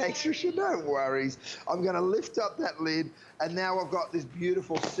 Thanks, Risha, no worries. I'm gonna lift up that lid, and now I've got this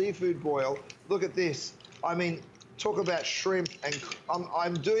beautiful seafood boil. Look at this. I mean, talk about shrimp, and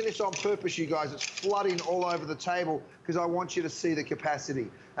I'm doing this on purpose, you guys. It's flooding all over the table because I want you to see the capacity.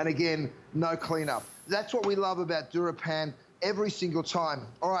 And again, no cleanup. That's what we love about DuraPan every single time.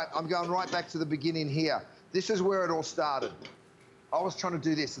 All right, I'm going right back to the beginning here. This is where it all started. I was trying to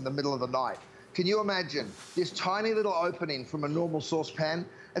do this in the middle of the night. Can you imagine this tiny little opening from a normal saucepan?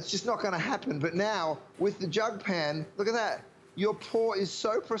 It's just not going to happen. But now, with the jug pan, look at that. Your pour is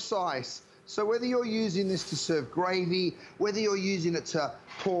so precise. So whether you're using this to serve gravy, whether you're using it to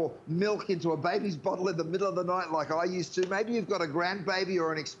pour milk into a baby's bottle in the middle of the night like I used to, maybe you've got a grandbaby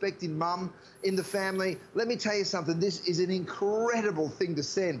or an expecting mum in the family, let me tell you something, this is an incredible thing to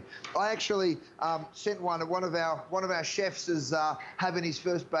send. I actually sent one of our chefs is having his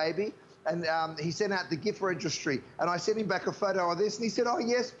first baby, and he sent out the gift registry, and I sent him back a photo of this, and he said, oh,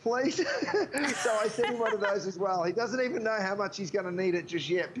 yes, please. So I sent him one of those as well. He doesn't even know how much he's going to need it just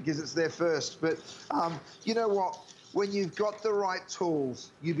yet because it's their first. But you know what? When you've got the right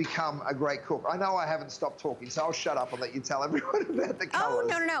tools, you become a great cook. I know I haven't stopped talking, so I'll shut up and let you tell everyone about the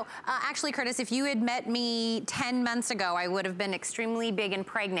colors. Oh, no. Actually, Curtis, if you had met me 10 months ago, I would have been extremely big and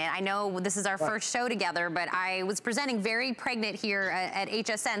pregnant. I know this is our first show together, but I was presenting very pregnant here at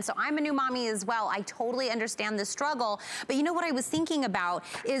HSN, so I'm a new mommy as well. I totally understand the struggle, but you know what I was thinking about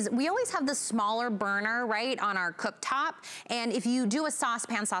is we always have the smaller burner, right, on our cooktop, and if you do a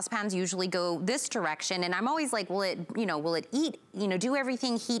saucepan, saucepans usually go this direction, and I'm always like, will it eat, do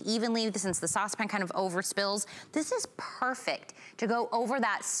everything heat evenly since the saucepan kind of overspills? This is perfect to go over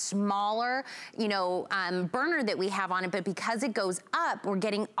that smaller, burner that we have on it, but because it goes up, we're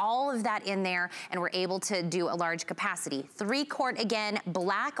getting all of that in there and we're able to do a large capacity. 3-quart again,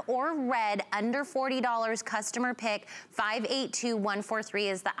 black or red, under $40, customer pick, 582143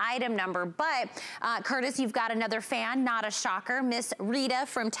 is the item number. But Curtis, you've got another fan, not a shocker. Miss Rita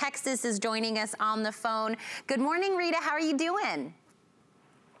from Texas is joining us on the phone. Good morning, Rita, how are you doing?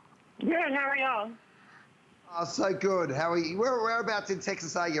 Good, how are y'all? Oh, so good. How are you? Whereabouts in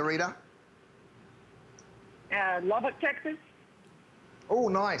Texas are you, Rita? Lubbock, Texas. Oh,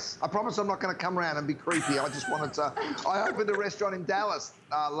 nice. I promise I'm not going to come around and be creepy. I just wanted to... I opened a restaurant in Dallas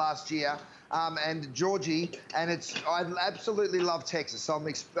last year, and Georgie, and I absolutely love Texas. So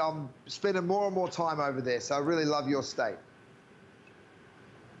I'm spending more and more time over there. So I really love your state.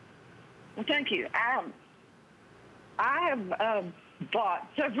 Well, thank you. I have bought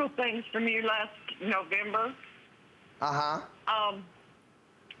several things from you last November.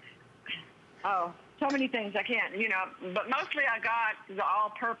 So many things I can't, but mostly I got the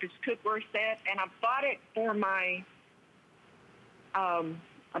all-purpose cookware set, and I bought it for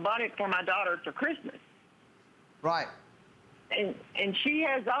my daughter for Christmas. Right. And she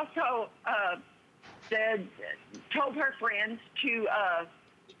has also told her friends to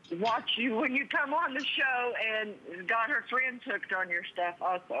watch you when you come on the show, and got her friends hooked on your stuff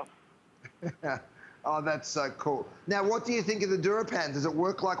also. Oh, that's so cool. Now, what do you think of the DuraPan? Does it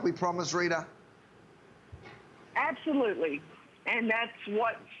work like we promised, Rita? Absolutely. And that's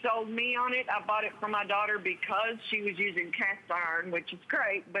what sold me on it. I bought it for my daughter because she was using cast iron, which is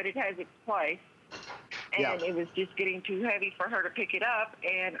great, but it has its place. And it was just getting too heavy for her to pick it up.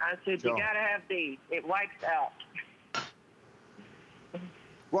 And I said, you got to have these. It wipes out.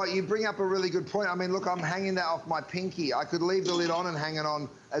 Well, you bring up a really good point. I mean, look, I'm hanging that off my pinky. I could leave the lid on and hang it on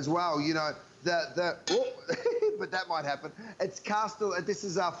as well. You know, but that might happen. It's this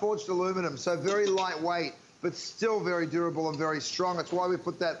is forged aluminum, so very lightweight, but still very durable and very strong. That's why we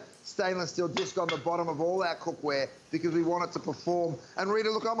put that stainless steel disc on the bottom of all our cookware, because we want it to perform. And Rita,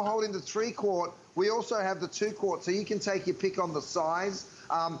 look, I'm holding the 3-quart. We also have the 2-quart, so you can take your pick on the size.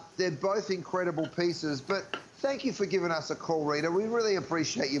 They're both incredible pieces, but thank you for giving us a call, Rita. We really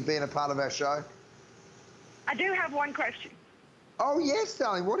appreciate you being a part of our show. I do have one question. Oh, yes,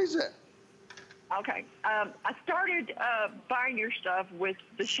 darling. What is it? Okay. I started buying your stuff with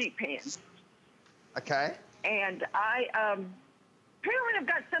the sheet pan. Okay. And I apparently I've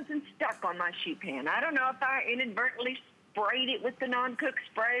got something stuck on my sheet pan. I don't know if I inadvertently sprayed it with the non-cook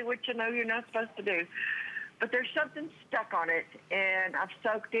spray, which I know you're not supposed to do. But there's something stuck on it, and I've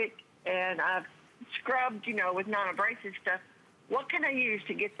soaked it, and I've scrubbed, you know, with non-abrasive stuff. What can I use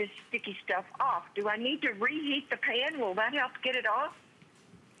to get this sticky stuff off? Do I need to reheat the pan? Will that help get it off?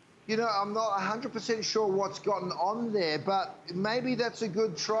 You know, I'm not 100% sure what's gotten on there, but maybe that's a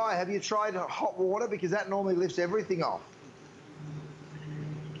good try. Have you tried hot water? Because that normally lifts everything off.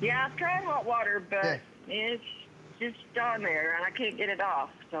 Yeah, I've tried hot water, but it's just on there, and I can't get it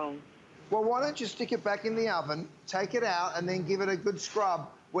off, so... Well, why don't you stick it back in the oven, take it out, and then give it a good scrub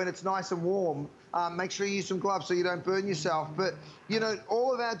when it's nice and warm. Make sure you use some gloves so you don't burn yourself. But, you know,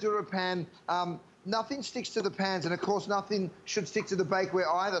 all of our DuraPan, nothing sticks to the pans, and, of course, nothing should stick to the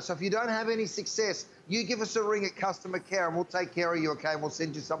bakeware either. So if you don't have any success, you give us a ring at customer care, and we'll take care of you, okay? And we'll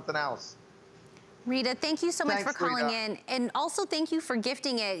send you something else. Rita, thank you so much for calling in. And also thank you for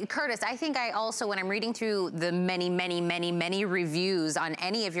gifting it. Curtis, I think I also, when I'm reading through the many reviews on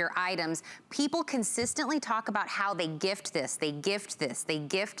any of your items, people consistently talk about how they gift this, they gift this, they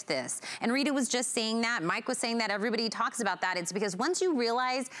gift this. And Rita was just saying that, Mike was saying that, everybody talks about that. It's because once you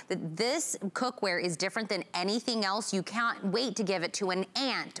realize that this cookware is different than anything else, you can't wait to give it to an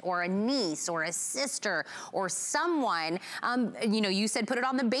aunt or a niece or a sister or someone. You know, you said put it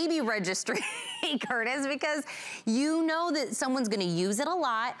on the baby registry. Curtis, because you know that someone's gonna use it a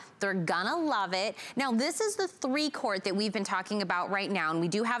lot, they're gonna love it. Now, this is the 3-quart that we've been talking about right now, and we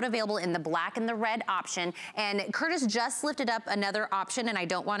do have it available in the black and the red option, and Curtis just lifted up another option, and I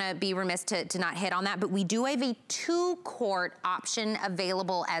don't wanna be remiss to not hit on that, but we do have a 2-quart option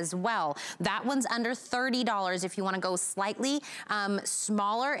available as well. That one's under $30 if you wanna go slightly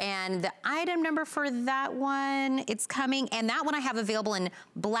smaller, and the item number for that one, it's coming, and that one I have available in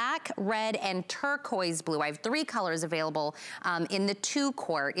black, red, and turquoise blue. I have 3 colors available in the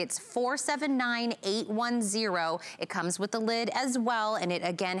 2-quart. It's 479810. It comes with the lid as well, and it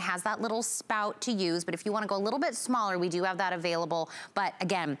again has that little spout to use, but if you wanna go a little bit smaller, we do have that available. But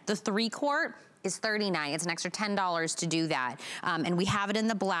again, the 3-quart is $39. It's an extra $10 to do that. And we have it in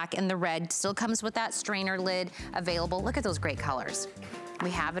the black and the red. Still comes with that strainer lid available. Look at those great colors. We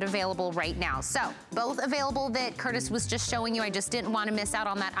have it available right now. So both available that Curtis was just showing you. I just didn't want to miss out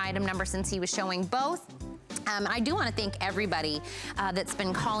on that item number since he was showing both. I do want to thank everybody that's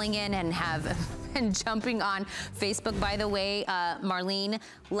been calling in and have been jumping on Facebook. By the way, Marlene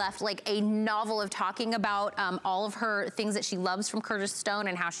left like a novel of talking about all of her things that she loves from Curtis Stone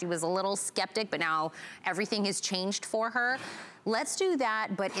and how she was a little skeptic, but now everything has changed for her. Let's do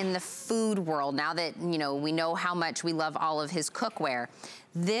that, but in the food world, now that, you know, we know how much we love all of his cookware.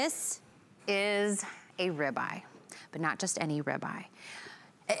 This is a ribeye, but not just any ribeye.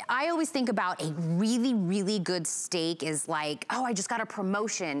 I always think about a really good steak is like, oh, I just got a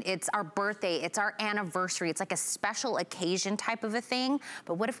promotion. It's our birthday, it's our anniversary. It's like a special occasion type of a thing.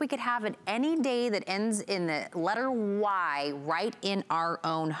 But what if we could have it any day that ends in the letter Y right in our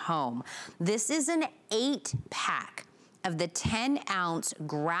own home? This is an 8-pack of the 10-ounce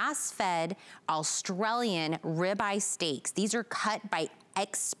grass-fed Australian ribeye steaks. These are cut by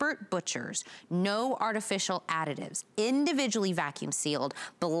expert butchers, no artificial additives, individually vacuum sealed,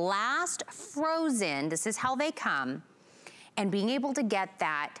 blast frozen. This is how they come. And being able to get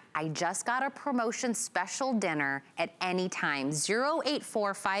that, I just got a promotion special dinner at any time.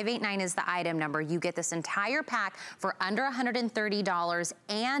 084589 is the item number. You get this entire pack for under $130,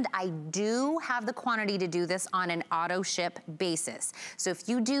 and I do have the quantity to do this on an auto ship basis. So if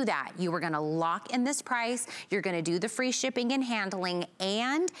you do that, you are gonna lock in this price, you're gonna do the free shipping and handling,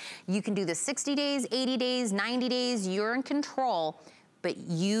 and you can do the 60 days, 80 days, 90 days, you're in control, but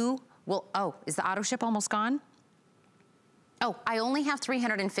you will, oh, is the auto ship almost gone? Oh, I only have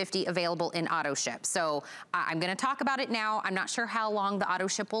 350 available in auto ship. So I'm gonna talk about it now. I'm not sure how long the auto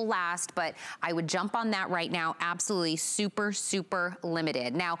ship will last, but I would jump on that right now. Absolutely super, super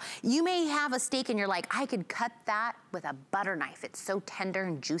limited. Now, you may have a steak and you're like, I could cut that with a butter knife. It's so tender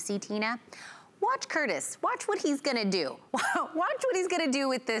and juicy, Tina. Watch Curtis, watch what he's gonna do. Watch what he's gonna do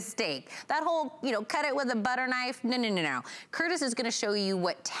with this steak. That whole, you know, cut it with a butter knife, no, no, no, no. Curtis is gonna show you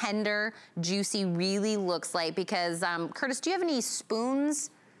what tender, juicy really looks like because, Curtis, do you have any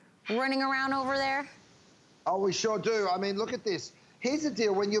spoons running around over there? Oh, we sure do. I mean, look at this. Here's the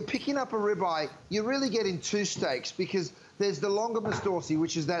deal, when you're picking up a ribeye, you're really getting two steaks because there's the longimus dorsi,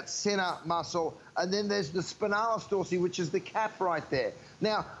 which is that center muscle, and then there's the spinalis dorsi, which is the cap right there.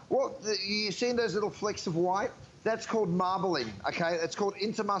 Now, you seen those little flecks of white? That's called marbling, okay? It's called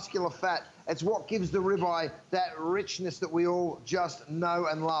intermuscular fat. It's what gives the ribeye that richness that we all just know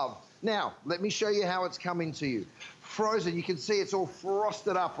and love. Now, let me show you how it's coming to you. Frozen, you can see it's all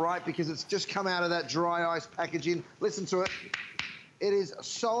frosted up, right? Because it's just come out of that dry ice packaging. Listen to it. It is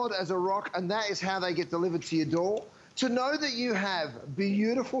solid as a rock, and that is how they get delivered to your door. To know that you have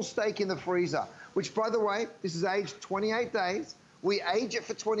beautiful steak in the freezer, which, by the way, this is aged 28 days. We age it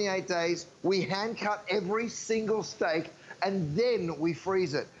for 28 days. We hand cut every single steak, and then we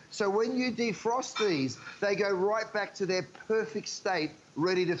freeze it. So when you defrost these, they go right back to their perfect state,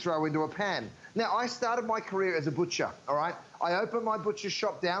 ready to throw into a pan. Now, I started my career as a butcher, all right? I opened my butcher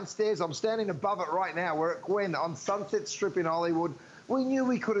shop downstairs. I'm standing above it right now. We're at Gwen on Sunset Strip in Hollywood. We knew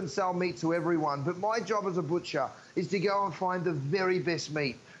we couldn't sell meat to everyone, but my job as a butcher is to go and find the very best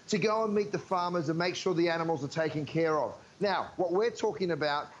meat, to go and meet the farmers and make sure the animals are taken care of. Now, what we're talking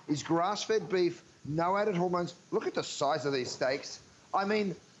about is grass-fed beef, no added hormones. Look at the size of these steaks. I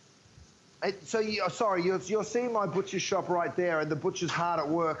mean, you're seeing my butcher shop right there, and the butcher's hard at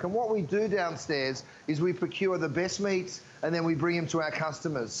work. And what we do downstairs is we procure the best meats, and then we bring them to our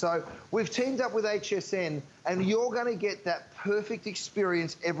customers. So we've teamed up with HSN, and you're going to get that perfect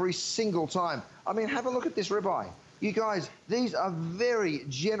experience every single time. I mean, have a look at this ribeye. You guys, these are very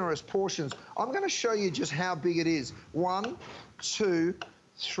generous portions. I'm going to show you just how big it is. 1, 2,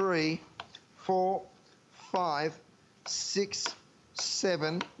 3, 4, 5, 6,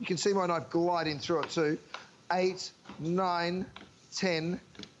 7. You can see my knife gliding through it too. 8, 9, 10,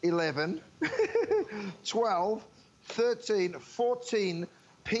 11, 12, 13, 14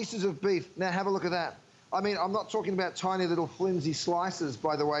 pieces of beef. Now have a look at that. I mean, I'm not talking about tiny little flimsy slices,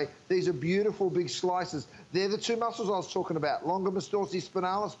 by the way. These are beautiful big slices. They're the two muscles I was talking about, longimus dorsi,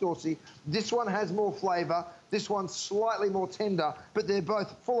 spinalis dorsi. This one has more flavor. This one's slightly more tender, but they're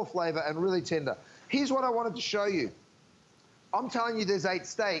both full of flavor and really tender. Here's what I wanted to show you. I'm telling you there's 8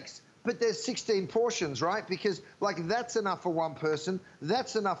 steaks, but there's 16 portions, right? Because, like, that's enough for one person.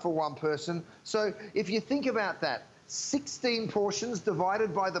 That's enough for one person. So if you think about that, 16 portions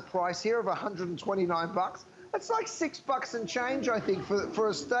divided by the price here of 129 bucks. That's like $6 and change, I think, for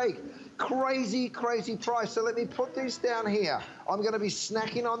a steak. Crazy, crazy price. So let me put these down here. I'm going to be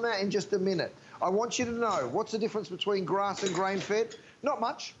snacking on that in just a minute. I want you to know, what's the difference between grass and grain-fed? Not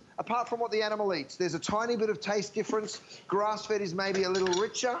much, apart from what the animal eats. There's a tiny bit of taste difference. Grass-fed is maybe a little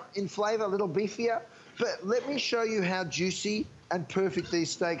richer in flavor, a little beefier. But let me show you how juicy and perfect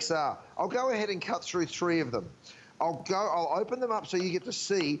these steaks are. I'll go ahead and cut through 3 of them. I'll open them up so you get to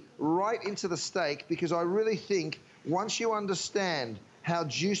see right into the steak, because I really think once you understand how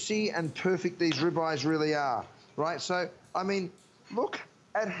juicy and perfect these ribeyes really are, right? So, I mean, look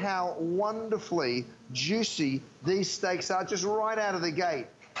at how wonderfully juicy these steaks are just right out of the gate,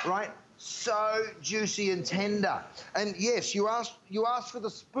 right? So juicy and tender. And yes, you asked for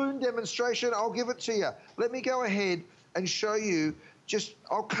the spoon demonstration. I'll give it to you. Let me go ahead and show you.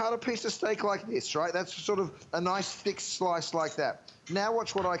 I'll cut a piece of steak like this, right? That's sort of a nice thick slice like that. Now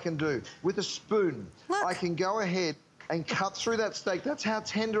watch what I can do. With a spoon, look. I can go ahead and cut through that steak. That's how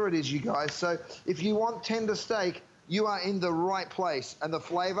tender it is, you guys. So if you want tender steak, you are in the right place. And the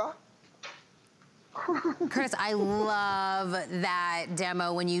flavor? Curtis, I love that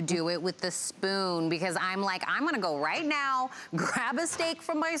demo when you do it with the spoon, because I'm like, I'm gonna go right now, grab a steak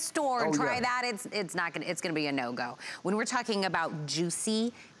from my store and try that. It's gonna be a no-go. When we're talking about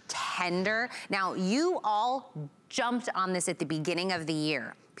juicy, tender, now you all jumped on this at the beginning of the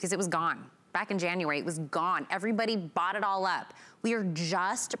year because it was gone. Back in January, it was gone. Everybody bought it all up. We are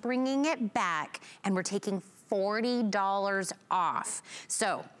just bringing it back, and we're taking $40 off.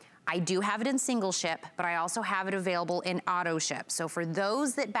 So, I do have it in single ship, but I also have it available in auto ship. So for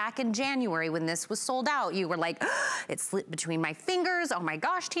those that back in January when this was sold out, you were like, oh, it slipped between my fingers. Oh my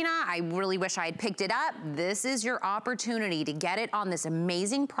gosh, Tina, I really wish I had picked it up. This is your opportunity to get it on this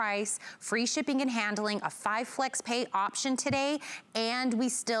amazing price, free shipping and handling, a 5 flex pay option today, and we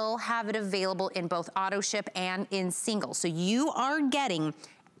still have it available in both auto ship and in single. So you are getting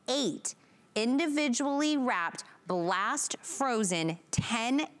 8 individually wrapped, blast frozen,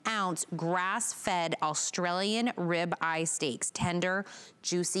 10-ounce grass-fed Australian rib-eye steaks. Tender,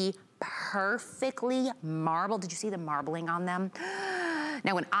 juicy, perfectly marbled. Did you see the marbling on them?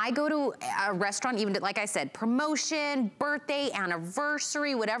 Now, when I go to a restaurant, even like I said, promotion, birthday,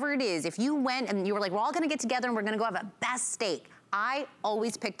 anniversary, whatever it is, if you went and you were like, we're all gonna get together and we're gonna go have a best steak, I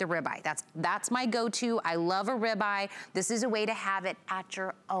always pick the ribeye. That's my go-to. I love a ribeye. This is a way to have it at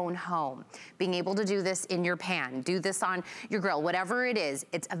your own home. Being able to do this in your pan, do this on your grill, whatever it is,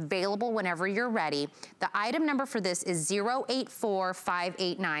 it's available whenever you're ready. The item number for this is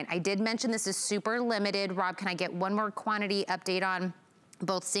 084589. I did mention this is super limited. Rob, can I get one more quantity update on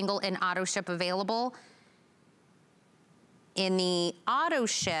both single and auto ship available? In the auto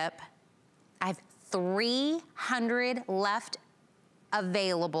ship, I have 300 left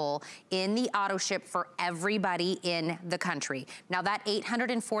available in the auto ship for everybody in the country. Now that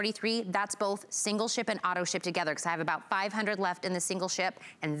 843, that's both single ship and auto ship together, because I have about 500 left in the single ship,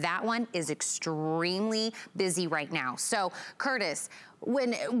 and that one is extremely busy right now. So Curtis,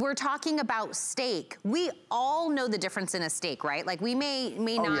 when we're talking about steak, we all know the difference in a steak, right? Like we may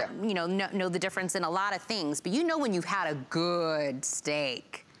not, yeah, you know the difference in a lot of things, but you know when you've had a good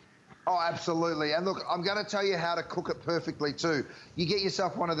steak. Oh, absolutely. And look, I'm going to tell you how to cook it perfectly too. You get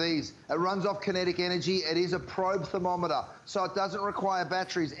yourself one of these. It runs off kinetic energy. It is a probe thermometer, so it doesn't require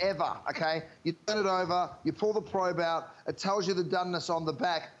batteries ever, okay? You turn it over, you pull the probe out, it tells you the doneness on the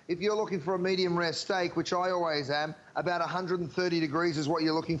back. If you're looking for a medium rare steak, which I always am, about 130 degrees is what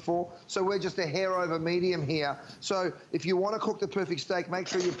you're looking for. So we're just a hair over medium here. So if you want to cook the perfect steak, make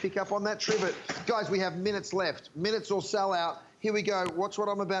sure you pick up on that trivet. Guys, we have minutes left. Minutes will sell out. Here we go. Watch what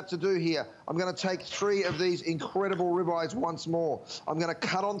I'm about to do here. I'm going to take 3 of these incredible ribeyes once more. I'm going to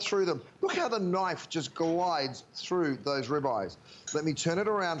cut on through them. Look how the knife just glides through those ribeyes. Let me turn it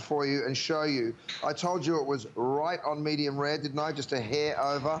around for you and show you. I told you it was right on medium rare, didn't I? Just a hair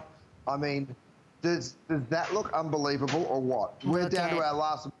over. I mean, does that look unbelievable or what? We're down to our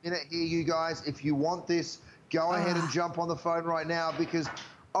last minute here, you guys. If you want this, go ahead and jump on the phone right now, because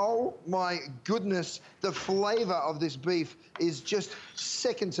oh my goodness, the flavor of this beef is just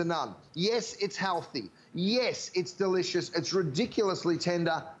second to none. Yes, it's healthy. Yes, it's delicious. It's ridiculously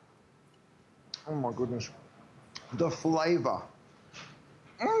tender. Oh my goodness. The flavor.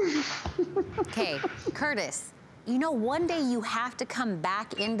 Okay, Curtis, you know, one day you have to come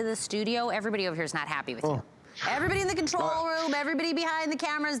back into the studio. Everybody over here is not happy with you. Everybody in the control room, everybody behind the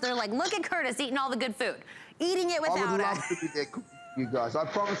cameras, they're like, look at Curtis eating all the good food. Eating it without I would love to be there cooking you guys. I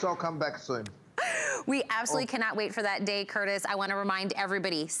promise I'll come back soon. We absolutely cannot wait for that day, Curtis. I want to remind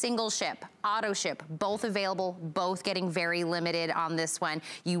everybody, single ship, auto ship, both available, both getting very limited on this one.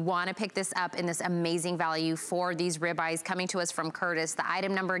 You want to pick this up in this amazing value for these ribeyes coming to us from Curtis. The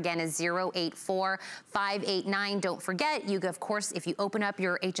item number again is 084589. Don't forget, you of course, if you open up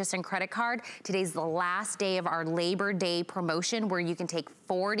your HSN credit card, today's the last day of our Labor Day promotion where you can take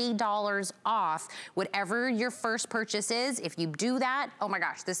 $40 off whatever your first purchase is. If you do that, oh my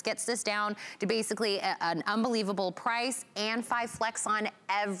gosh, this gets this down to basically an unbelievable price, and 5 flex on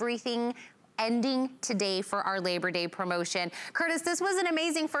everything ending today for our Labor Day promotion. Curtis, this was an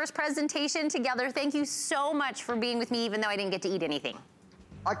amazing first presentation together. Thank you so much for being with me, even though I didn't get to eat anything.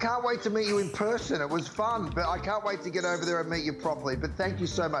 I can't wait to meet you in person. It was fun, but I can't wait to get over there and meet you properly. But thank you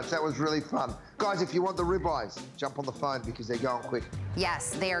so much. That was really fun. Guys, if you want the ribeyes, jump on the phone because they're going quick.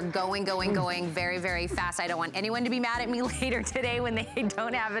 Yes, they are going very, very fast. I don't want anyone to be mad at me later today when they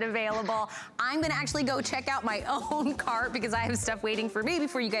don't have it available. I'm gonna actually go check out my own cart because I have stuff waiting for me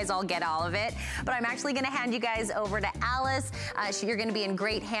before you guys all get all of it. But I'm actually gonna hand you guys over to Alice. You're gonna be in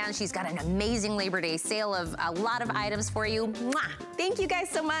great hands. She's got an amazing Labor Day sale of a lot of items for you. Mwah! Thank you guys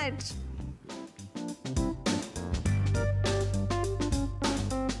so much.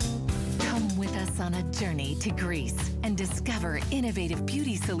 On a journey to Greece and discover innovative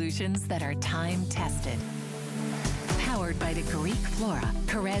beauty solutions that are time-tested. Powered by the Greek flora,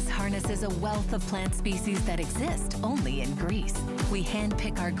 Carrez harnesses a wealth of plant species that exist only in Greece. We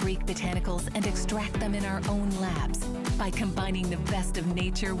handpick our Greek botanicals and extract them in our own labs. By combining the best of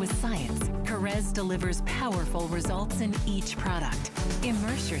nature with science, Carrez delivers powerful results in each product.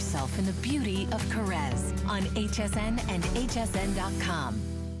 Immerse yourself in the beauty of Carrez on HSN and hsn.com.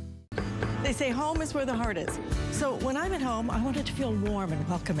 They say home is where the heart is. So when I'm at home, I want it to feel warm and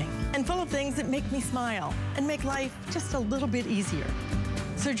welcoming and full of things that make me smile and make life just a little bit easier.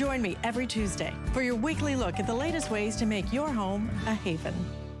 So join me every Tuesday for your weekly look at the latest ways to make your home a haven.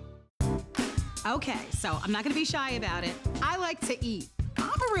 Okay, so I'm not gonna be shy about it. I like to eat. I'm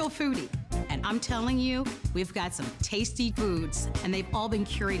a real foodie. And I'm telling you, we've got some tasty foods, and they've all been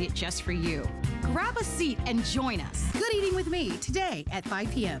curated just for you. Grab a seat and join us. Good eating with me today at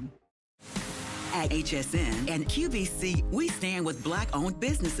 5 p.m. At HSN and QVC, we stand with Black-owned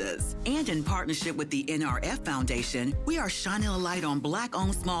businesses. And in partnership with the NRF Foundation, we are shining a light on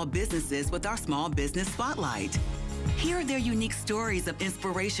Black-owned small businesses with our Small Business Spotlight. Hear their unique stories of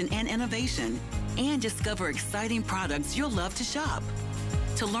inspiration and innovation, and discover exciting products you'll love to shop.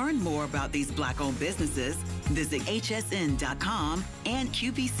 To learn more about these Black-owned businesses, visit hsn.com and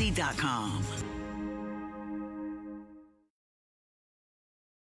qvc.com.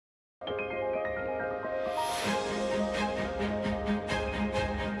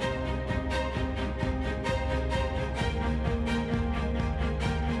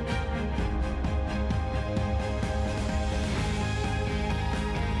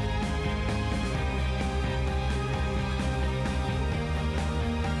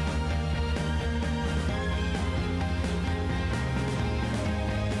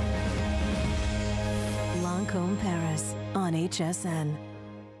 Paris on HSN.